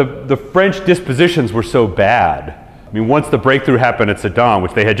 But the French dispositions were so bad. I mean, once the breakthrough happened at Sedan,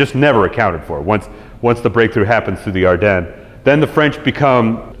 which they had just never accounted for, once the breakthrough happens through the Ardennes, then the French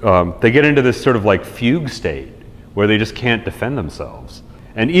become, they get into this sort of like fugue state where they just can't defend themselves.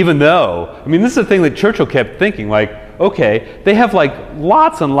 And even though, I mean, this is the thing that Churchill kept thinking, like, okay, they have like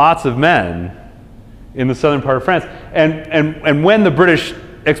lots and lots of men in the southern part of France. And when the British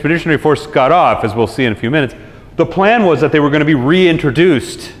Expeditionary Force got off, as we'll see in a few minutes, the plan was that they were going to be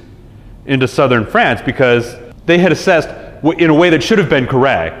reintroduced into southern France because they had assessed, in a way that should have been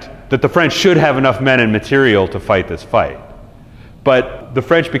correct, that the French should have enough men and material to fight this fight. But the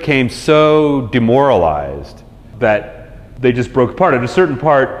French became so demoralized that they just broke apart. At a certain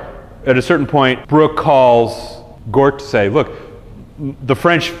point, Brooke calls Gort to say, look, the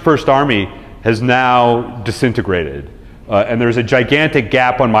French First Army has now disintegrated, and there's a gigantic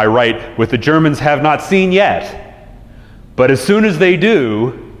gap on my right which the Germans have not seen yet. But as soon as they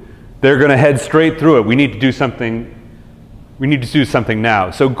do, they're going to head straight through it. We need to do something. We need to do something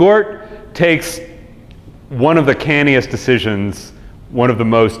now. So Gort takes one of the canniest decisions, one of the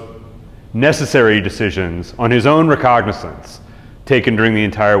most necessary decisions on his own recognizance taken during the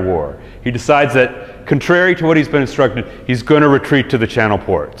entire war. He decides that, contrary to what he's been instructed, he's going to retreat to the Channel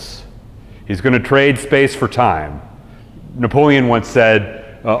ports. He's going to trade space for time. Napoleon once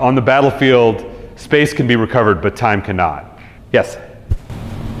said, on the battlefield, space can be recovered, but time cannot. Yes?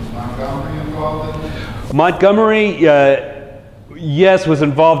 Was Montgomery involved in this? Montgomery, yes, was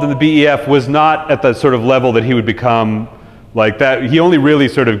involved in the BEF, was not at the sort of level that he would become like that. He only really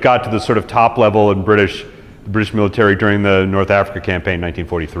sort of got to the sort of top level in the British military during the North Africa campaign,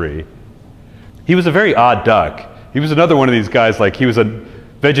 1943. He was a very odd duck. He was another one of these guys, like he was a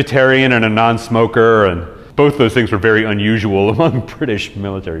vegetarian and a non-smoker, and both those things were very unusual among British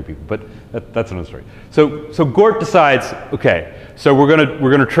military people, but that's another story. So Gort decides, okay, so we're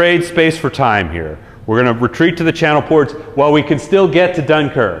gonna trade space for time here. We're gonna retreat to the Channel ports while we can still get to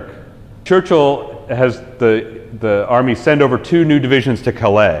Dunkirk. Churchill has the army send over 2 new divisions to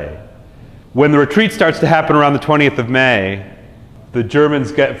Calais. When the retreat starts to happen around the 20th of May, the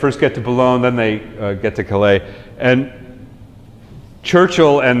Germans first get to Boulogne, then they get to Calais, and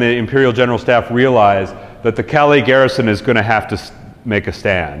Churchill and the Imperial General Staff realize that the Calais garrison is going to have to make a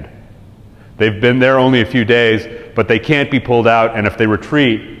stand. They've been there only a few days, but they can't be pulled out, and if they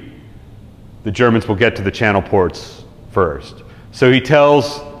retreat, the Germans will get to the Channel ports first. So he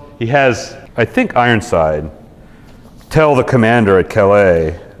has, I think, Ironside tell the commander at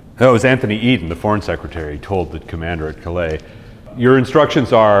Calais, no, it was Anthony Eden, the Foreign Secretary, told the commander at Calais, your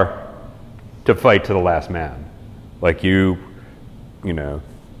instructions are to fight to the last man. Like you know,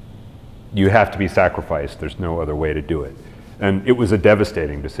 you have to be sacrificed. There's no other way to do it. And it was a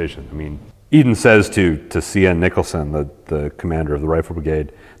devastating decision. I mean, Eden says to C.N. Nicholson, the commander of the Rifle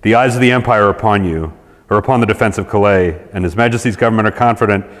Brigade, the eyes of the Empire are upon you, or upon the defense of Calais, and His Majesty's government are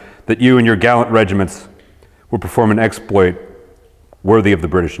confident that you and your gallant regiments will perform an exploit worthy of the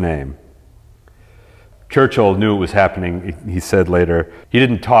British name. Churchill knew it was happening. He said later, he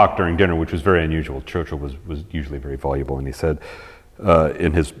didn't talk during dinner, which was very unusual. Churchill was usually very voluble, and he said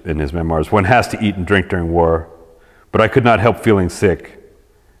in his memoirs, one has to eat and drink during war, but I could not help feeling sick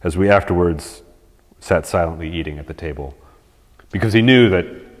as we afterwards sat silently eating at the table, because he knew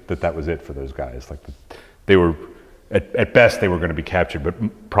that was it for those guys. Like they were, at best, they were going to be captured,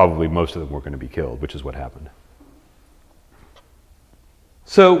 but probably most of them were going to be killed, which is what happened.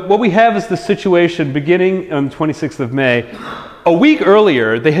 So what we have is the situation beginning on the 26th of May. A week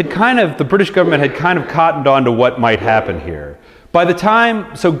earlier, the British government had kind of cottoned on to what might happen here. By the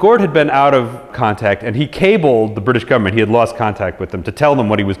time, so Gord had been out of contact, and he cabled the British government, he had lost contact with them, to tell them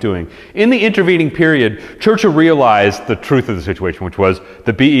what he was doing. In the intervening period, Churchill realized the truth of the situation, which was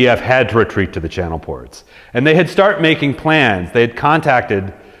the BEF had to retreat to the Channel ports. And they had started making plans. They had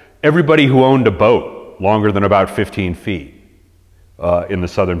contacted everybody who owned a boat longer than about 15 feet in the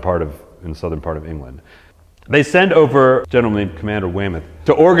southern part of England. They send over a gentleman named Commander Weymouth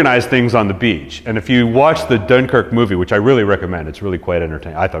to organize things on the beach. And if you watch the Dunkirk movie, which I really recommend, it's really quite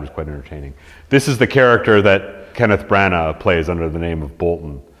entertaining. I thought it was quite entertaining. This is the character that Kenneth Branagh plays under the name of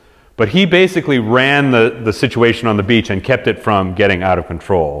Bolton. But he basically ran the situation on the beach and kept it from getting out of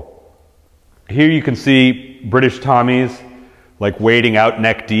control. Here you can see British Tommies like wading out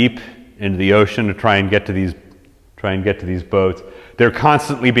neck deep into the ocean to try and get to these boats. They're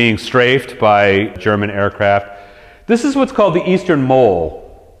constantly being strafed by German aircraft. This is what's called the Eastern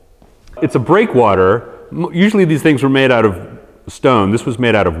Mole. It's a breakwater. Usually these things were made out of stone. This was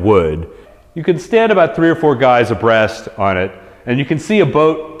made out of wood. You can stand about 3 or 4 guys abreast on it, and you can see a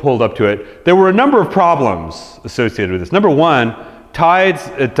boat pulled up to it. There were a number of problems associated with this. Number one, tides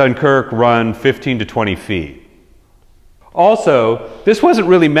at Dunkirk run 15 to 20 feet. Also, this wasn't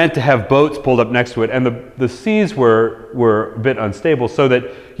really meant to have boats pulled up next to it, and the seas were a bit unstable, so that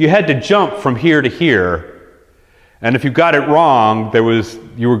you had to jump from here to here, and if you got it wrong,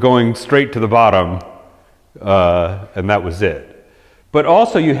 you were going straight to the bottom, and that was it. But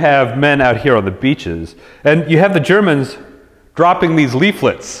also you have men out here on the beaches, and you have the Germans dropping these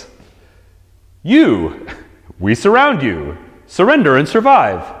leaflets. We surround you, surrender and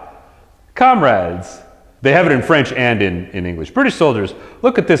survive. Comrades. They have it in French and in English. British soldiers,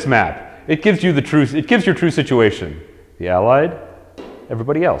 look at this map. It gives you your true situation. The Allied,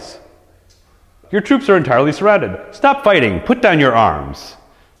 everybody else. Your troops are entirely surrounded. Stop fighting, put down your arms.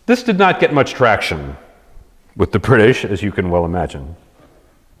 This did not get much traction with the British, as you can well imagine.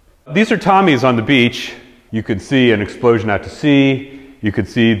 These are Tommies on the beach. You could see an explosion out to sea. You could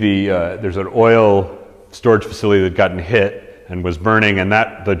see there's an oil storage facility that had gotten hit and was burning, and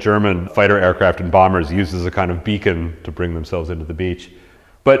the German fighter aircraft and bombers used as a kind of beacon to bring themselves into the beach.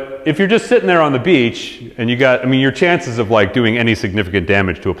 But if you're just sitting there on the beach, and your chances of like doing any significant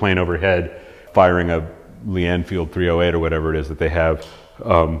damage to a plane overhead, firing a Lee Enfield 308 or whatever it is that they have,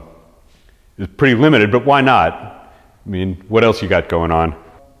 is pretty limited, but why not? I mean, what else you got going on?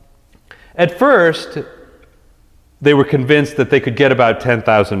 At first, they were convinced that they could get about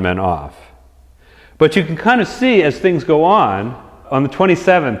 10,000 men off. But you can kind of see as things go on the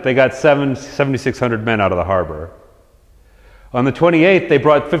 27th, they got 7,600 men out of the harbor. On the 28th, they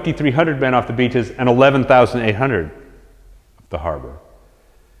brought 5,300 men off the beaches and 11,800 off the harbor.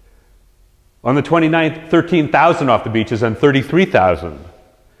 On the 29th, 13,000 off the beaches and 33,000.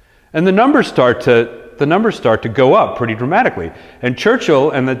 And the numbers start to go up pretty dramatically. And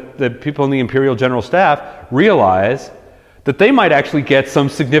Churchill and the people in the Imperial General Staff realize that they might actually get some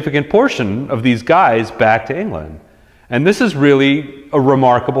significant portion of these guys back to England. And this is really a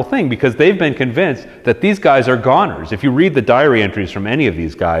remarkable thing, because they've been convinced that these guys are goners. If you read the diary entries from any of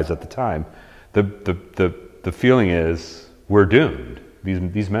these guys at the time, the feeling is, we're doomed.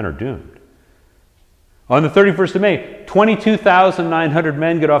 These men are doomed. On the 31st of May, 22,900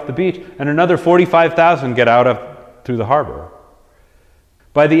 men get off the beach, and another 45,000 get out through the harbor.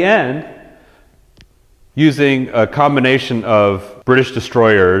 By the end, using a combination of British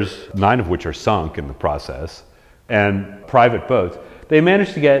destroyers, 9 of which are sunk in the process, and private boats, they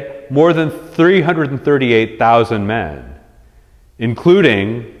managed to get more than 338,000 men,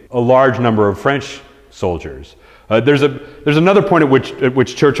 including a large number of French soldiers. There's another point at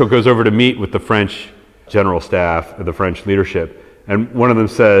which Churchill goes over to meet with the French general staff, the French leadership, and one of them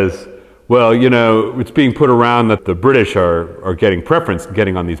says, well, you know, it's being put around that the British are getting preference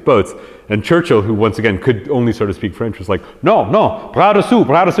getting on these boats. And Churchill, who once again could only sort of speak French, was like, no, bras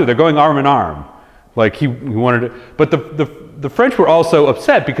dessous, they're going arm in arm. Like he wanted to, but the French were also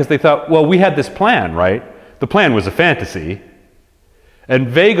upset because they thought, well, we had this plan, right? The plan was a fantasy. And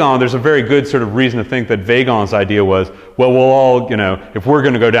Weygand, there's a very good sort of reason to think that Weygand's idea was, well, we'll all, you know, if we're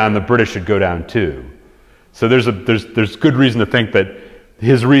going to go down, the British should go down too. So there's good reason to think that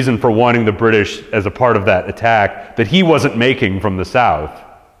his reason for wanting the British as a part of that attack that he wasn't making from the south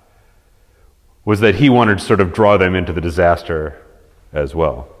was that he wanted to sort of draw them into the disaster as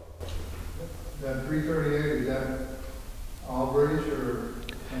well. That 338, is that all British or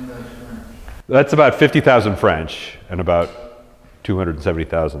some that's French? That's about 50,000 French and about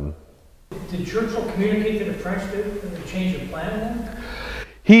 270,000. Did Churchill communicate to the French to change the plan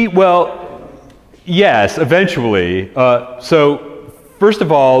then? Well, yes, eventually. So first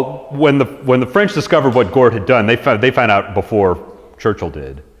of all, when the French discovered what Gort had done, they found out before Churchill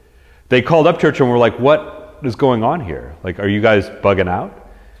did. They called up Churchill and were like, what is going on here? Like, are you guys bugging out?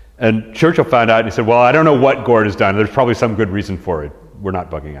 And Churchill found out and he said, well, I don't know what Gort has done. There's probably some good reason for it. We're not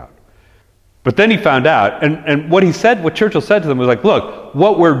bugging out. But then he found out, and what Churchill said to them was like, look,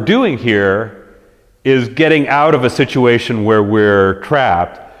 what we're doing here is getting out of a situation where we're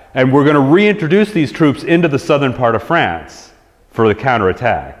trapped, and we're going to reintroduce these troops into the southern part of France for the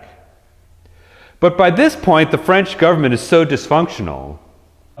counterattack. But by this point, the French government is so dysfunctional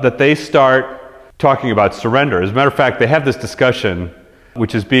that they start talking about surrender. As a matter of fact, they have this discussion,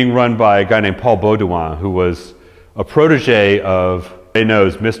 which is being run by a guy named Paul Baudouin, who was a protege of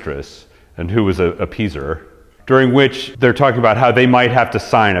Reynaud's mistress, and who was a appeaser, during which they're talking about how they might have to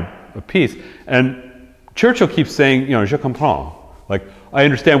sign a peace. And Churchill keeps saying, you know, je comprends. Like, I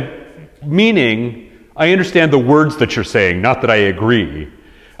understand, meaning, I understand the words that you're saying, not that I agree.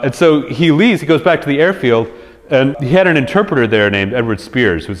 And so he leaves, he goes back to the airfield, and he had an interpreter there named Edward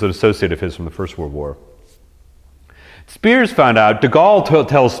Spears, who was an associate of his from the First World War. Spears found out, de Gaulle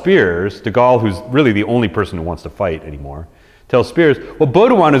tells Spears, de Gaulle, who's really the only person who wants to fight anymore, tells Spears, well,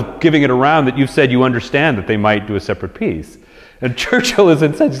 Baudouin is giving it around that you've said you understand that they might do a separate peace. And Churchill is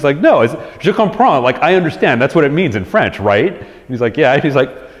incensed. He's like, no, je comprends. Like, I understand. That's what it means in French, right? And he's like, yeah. And he's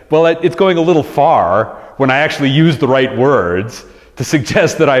like, well, it's going a little far when I actually use the right words to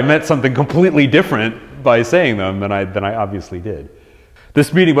suggest that I meant something completely different by saying them than I obviously did.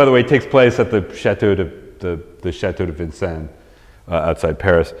 This meeting, by the way, takes place at the Chateau de Vincennes outside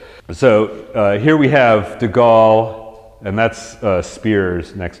Paris. So here we have de Gaulle, and that's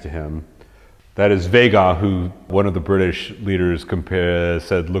Spears next to him. That is Weygand, who one of the British leaders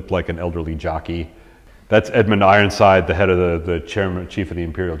said looked like an elderly jockey. That's Edmund Ironside, the head of the chief of the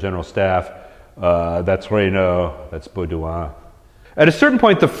Imperial General Staff. That's Reynaud, that's Baudouin. At a certain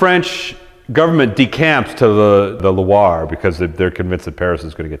point, the French government decamps to the Loire because they're convinced that Paris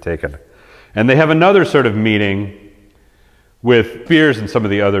is going to get taken. And they have another sort of meeting with Spears and some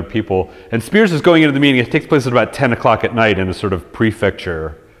of the other people. And Spears is going into the meeting. It takes place at about 10 o'clock at night in a sort of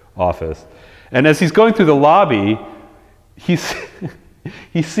prefecture office. And as he's going through the lobby, he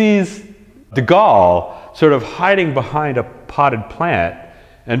sees de Gaulle sort of hiding behind a potted plant.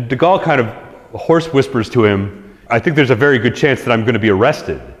 And de Gaulle kind of hoarse whispers to him, I think there's a very good chance that I'm going to be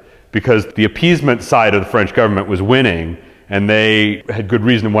arrested, because the appeasement side of the French government was winning, and they had good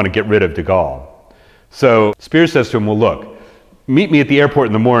reason to want to get rid of de Gaulle. So Spears says to him, well, look, meet me at the airport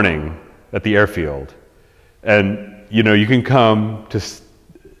in the morning at the airfield, and you know, you can come to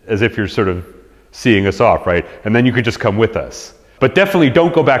as if you're sort of seeing us off, right? And then you can just come with us. But definitely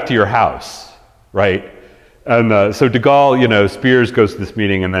don't go back to your house, right? And so de Gaulle, you know, Spears goes to this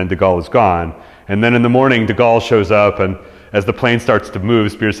meeting, and then de Gaulle is gone. And then in the morning, de Gaulle shows up, and as the plane starts to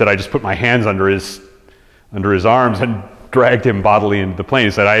move, Spears said, I just put my hands under his arms and dragged him bodily into the plane.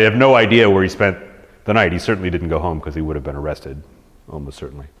 He said, I have no idea where he spent the night. He certainly didn't go home because he would have been arrested, almost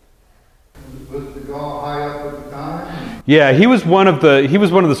certainly. Was de Gaulle high up at the time? Yeah, he was one of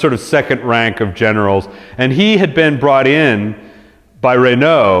the sort of second rank of generals, and he had been brought in by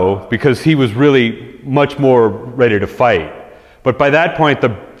Reynaud because he was really much more ready to fight. But by that point,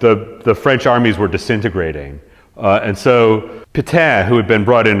 the French armies were disintegrating. And so Pétain, who had been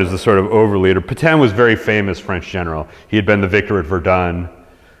brought in as the sort of overleader, Pétain was a very famous French general. He had been the victor at Verdun.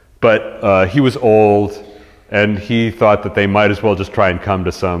 but he was old, and he thought that they might as well just try and come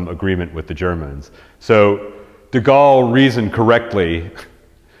to some agreement with the Germans. So de Gaulle reasoned correctly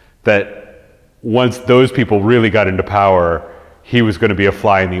that once those people really got into power, he was going to be a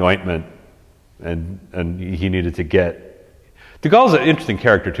fly in the ointment, and he needed to get... De Gaulle's an interesting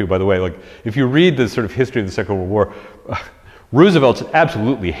character too, by the way. Like, if you read the sort of history of the Second World War, Roosevelt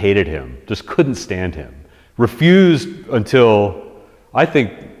absolutely hated him, just couldn't stand him. Refused until, I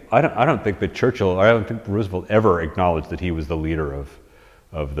don't think that Churchill, I don't think Roosevelt ever acknowledged that he was the leader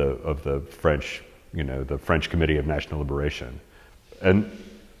of the French, the French Committee of National Liberation. And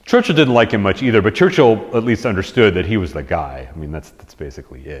Churchill didn't like him much either, but Churchill at least understood that he was the guy. I mean, that's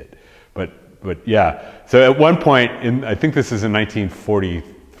basically it. But yeah, so at one point, I think this is in 1940,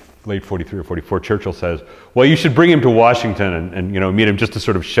 late 43 or 44, Churchill says, well, you should bring him to Washington and meet him just to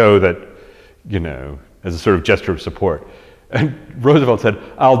sort of show that, as a sort of gesture of support. And Roosevelt said,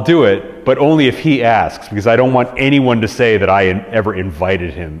 I'll do it, but only if he asks, because I don't want anyone to say that I ever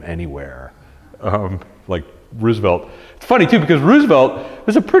invited him anywhere. Like Roosevelt. It's funny too, because Roosevelt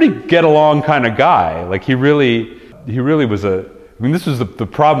was a pretty get-along kind of guy. Like he really was I mean, this was the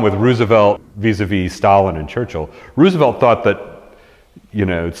problem with Roosevelt vis-a-vis Stalin and Churchill. Roosevelt thought that,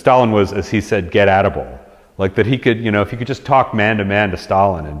 Stalin was, as he said, get-atable. Like that he could, if he could just talk man to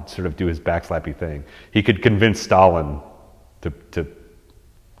Stalin and sort of do his backslappy thing, he could convince Stalin to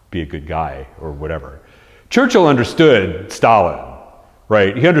be a good guy or whatever. Churchill understood Stalin,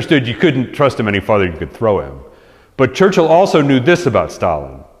 right? He understood you couldn't trust him any farther, you could throw him. But Churchill also knew this about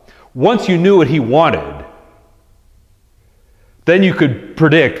Stalin. Once you knew what he wanted, then you could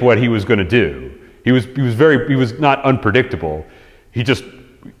predict what he was going to do. He was not unpredictable.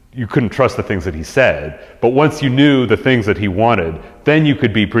 You couldn't trust the things that he said. But once you knew the things that he wanted, then you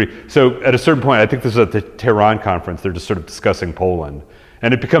could be so at a certain point, I think this is at the Tehran conference, they're just sort of discussing Poland.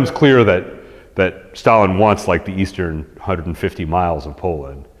 And it becomes clear that Stalin wants like the eastern 150 miles of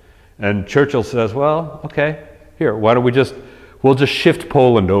Poland. And Churchill says, well, okay, here, why don't we'll just shift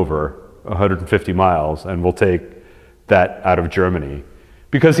Poland over 150 miles and we'll take that out of Germany.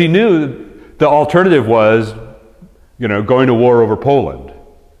 Because he knew the alternative was, going to war over Poland,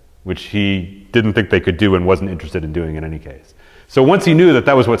 which he didn't think they could do and wasn't interested in doing in any case. So once he knew that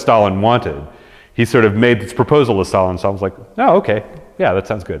that was what Stalin wanted, he sort of made this proposal to Stalin. Stalin was like, oh, okay, yeah, that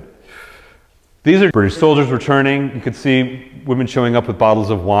sounds good. These are British soldiers returning. You could see women showing up with bottles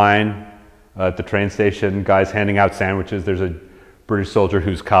of wine at the train station, guys handing out sandwiches. There's a British soldier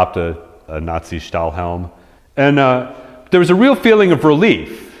who's copped a Nazi Stahlhelm. And there was a real feeling of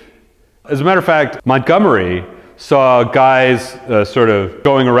relief. As a matter of fact, Montgomery saw guys sort of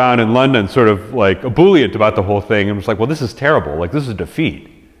going around in London sort of like ebullient about the whole thing and was like, well, this is terrible. Like, this is a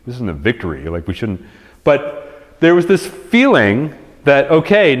defeat. This isn't a victory. Like, we shouldn't. But there was this feeling that,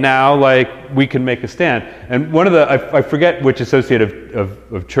 okay, now, like, we can make a stand. And one of the, I forget which associate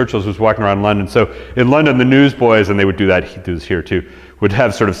of Churchill's was walking around London. So in London, the newsboys, and they would do that, he do this here too, would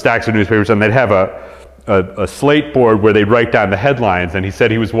have sort of stacks of newspapers, and they'd have a slate board where they'd write down the headlines. And he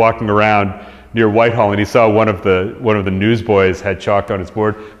said he was walking around near Whitehall and he saw one of the newsboys had chalked on his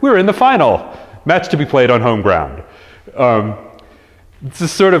board, "We're in the final, match to be played on home ground." It's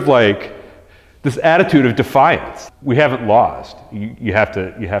just sort of like this attitude of defiance. We haven't lost. You have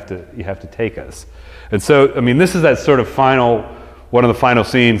to take us. And so, I mean, this is that sort of one of the final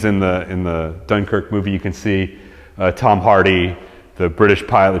scenes in the Dunkirk movie. You can see Tom Hardy, the British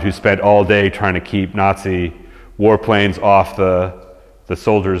pilot who spent all day trying to keep Nazi warplanes off the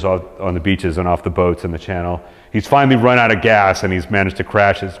soldiers on the beaches and off the boats in the channel. He's finally run out of gas and he's managed to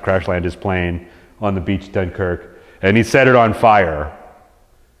crash land his plane on the beach Dunkirk, and he set it on fire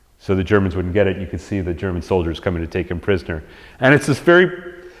so the Germans wouldn't get it. You could see the German soldiers coming to take him prisoner. And it's this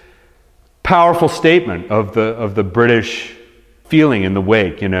very powerful statement of the British feeling in the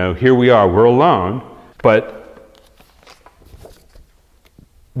wake. You know, here we are, we're alone, but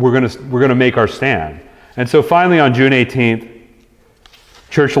we're gonna make our stand. And so finally on June 18th,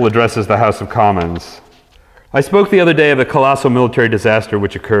 Churchill addresses the House of Commons. "I spoke the other day of the colossal military disaster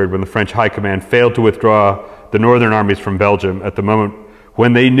which occurred when the French High Command failed to withdraw the northern armies from Belgium at the moment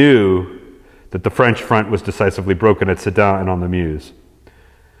when they knew that the French front was decisively broken at Sedan and on the Meuse.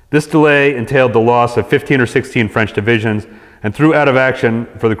 This delay entailed the loss of 15 or 16 French divisions and threw out of action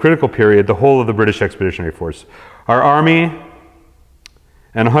for the critical period the whole of the British Expeditionary Force. Our army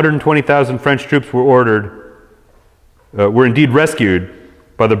and 120,000 French troops were indeed rescued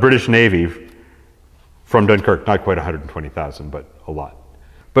by the British Navy from Dunkirk, not quite 120,000, but a lot.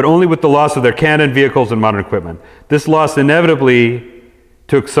 But only with the loss of their cannon, vehicles, and modern equipment. This loss inevitably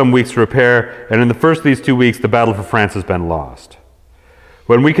took some weeks to repair, and in the first of these 2 weeks, the battle for France has been lost.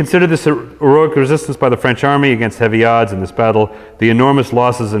 When we consider this heroic resistance by the French army against heavy odds in this battle, the enormous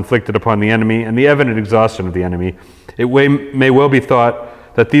losses inflicted upon the enemy, and the evident exhaustion of the enemy, it may well be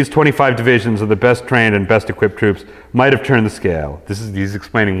thought that these 25 divisions of the best trained and best equipped troops might have turned the scale. He's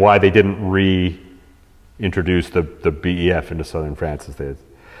explaining why they didn't reintroduce the BEF into southern France as they did.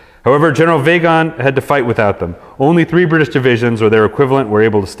 However, General Weygand had to fight without them. Only 3 British divisions or their equivalent were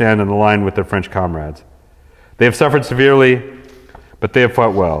able to stand in the line with their French comrades. They have suffered severely, but they have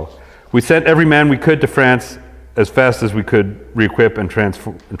fought well. We sent every man we could to France as fast as we could re-equip and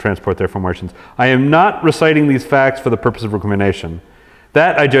transport their formations. I am not reciting these facts for the purpose of recrimination.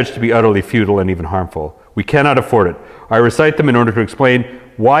 That I judge to be utterly futile and even harmful. We cannot afford it. I recite them in order to explain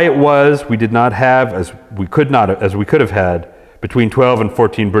why it was we did not have, as we could have had, between 12 and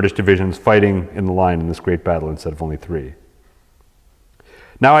 14 British divisions fighting in the line in this great battle instead of only 3.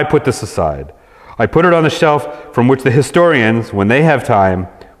 Now I put this aside. I put it on the shelf from which the historians, when they have time,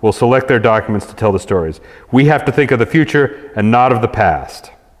 will select their documents to tell the stories. We have to think of the future and not of the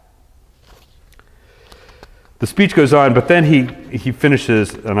past. The speech goes on, but then he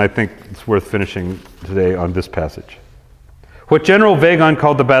finishes, and I think it's worth finishing today on this passage. What General Weygand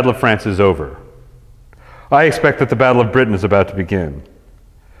called the Battle of France is over. I expect that the Battle of Britain is about to begin.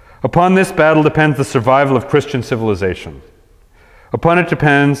 Upon this battle depends the survival of Christian civilization. Upon it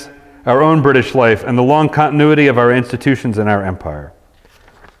depends our own British life and the long continuity of our institutions and our empire.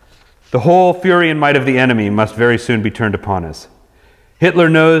 The whole fury and might of the enemy must very soon be turned upon us. Hitler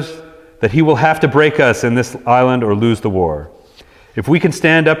knows that he will have to break us in this island or lose the war. If we can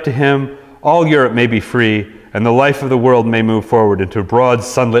stand up to him, all Europe may be free, and the life of the world may move forward into broad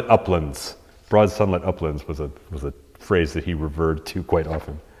sunlit uplands. Broad sunlit uplands was a phrase that he reverted to quite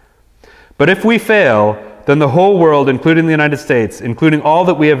often. But if we fail, then the whole world, including the United States, including all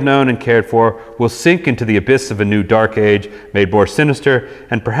that we have known and cared for, will sink into the abyss of a new dark age, made more sinister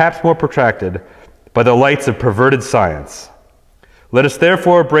and perhaps more protracted by the lights of perverted science. Let us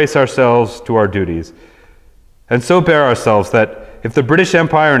therefore brace ourselves to our duties, and so bear ourselves that if the British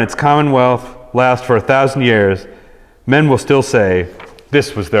Empire and its Commonwealth last for 1,000 years, men will still say,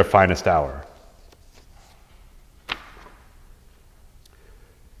 this was their finest hour.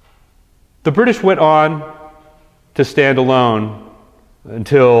 The British went on to stand alone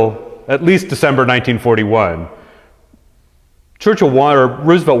until at least December 1941.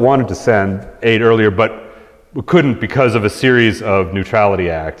 Roosevelt wanted to send aid earlier, but couldn't because of a series of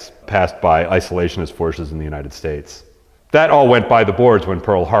neutrality acts passed by isolationist forces in the United States. That all went by the boards when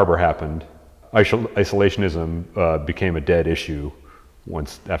Pearl Harbor happened. Isolationism became a dead issue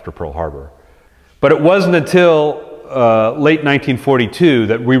once after Pearl Harbor. But it wasn't until late 1942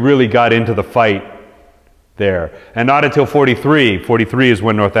 that we really got into the fight there. And not until 43. 43 is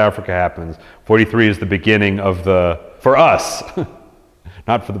when North Africa happens. 43 is the beginning of for us,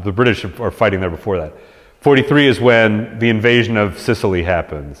 not for the British are fighting there before that. 43 is when the invasion of Sicily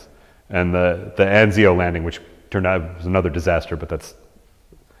happens and the Anzio landing, which turned out was another disaster, but that's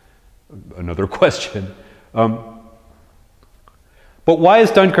another question. But why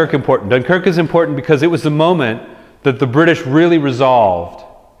is Dunkirk important? Dunkirk is important because it was the moment that the British really resolved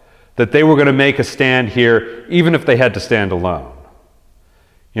that they were going to make a stand here, even if they had to stand alone.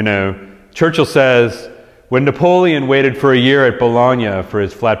 You know, Churchill says, when Napoleon waited for a year at Boulogne for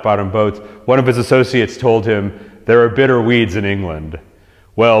his flat-bottomed boats, one of his associates told him, there are bitter weeds in England.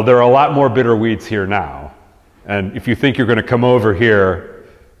 Well, there are a lot more bitter weeds here now. And if you think you're going to come over here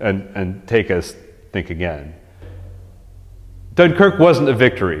and take us, think again. Dunkirk wasn't a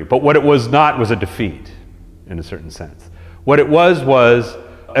victory, but what it was not was a defeat, in a certain sense. What it was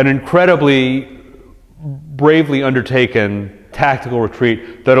an incredibly bravely undertaken tactical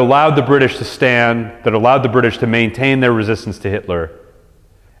retreat that allowed the British to stand, that allowed the British to maintain their resistance to Hitler,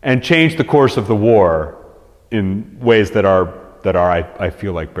 and change the course of the war in ways that are I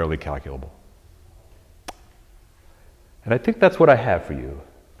feel like, barely calculable. And I think that's what I have for you.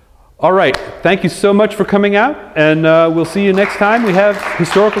 All right, thank you so much for coming out, and we'll see you next time we have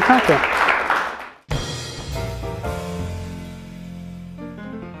historical content.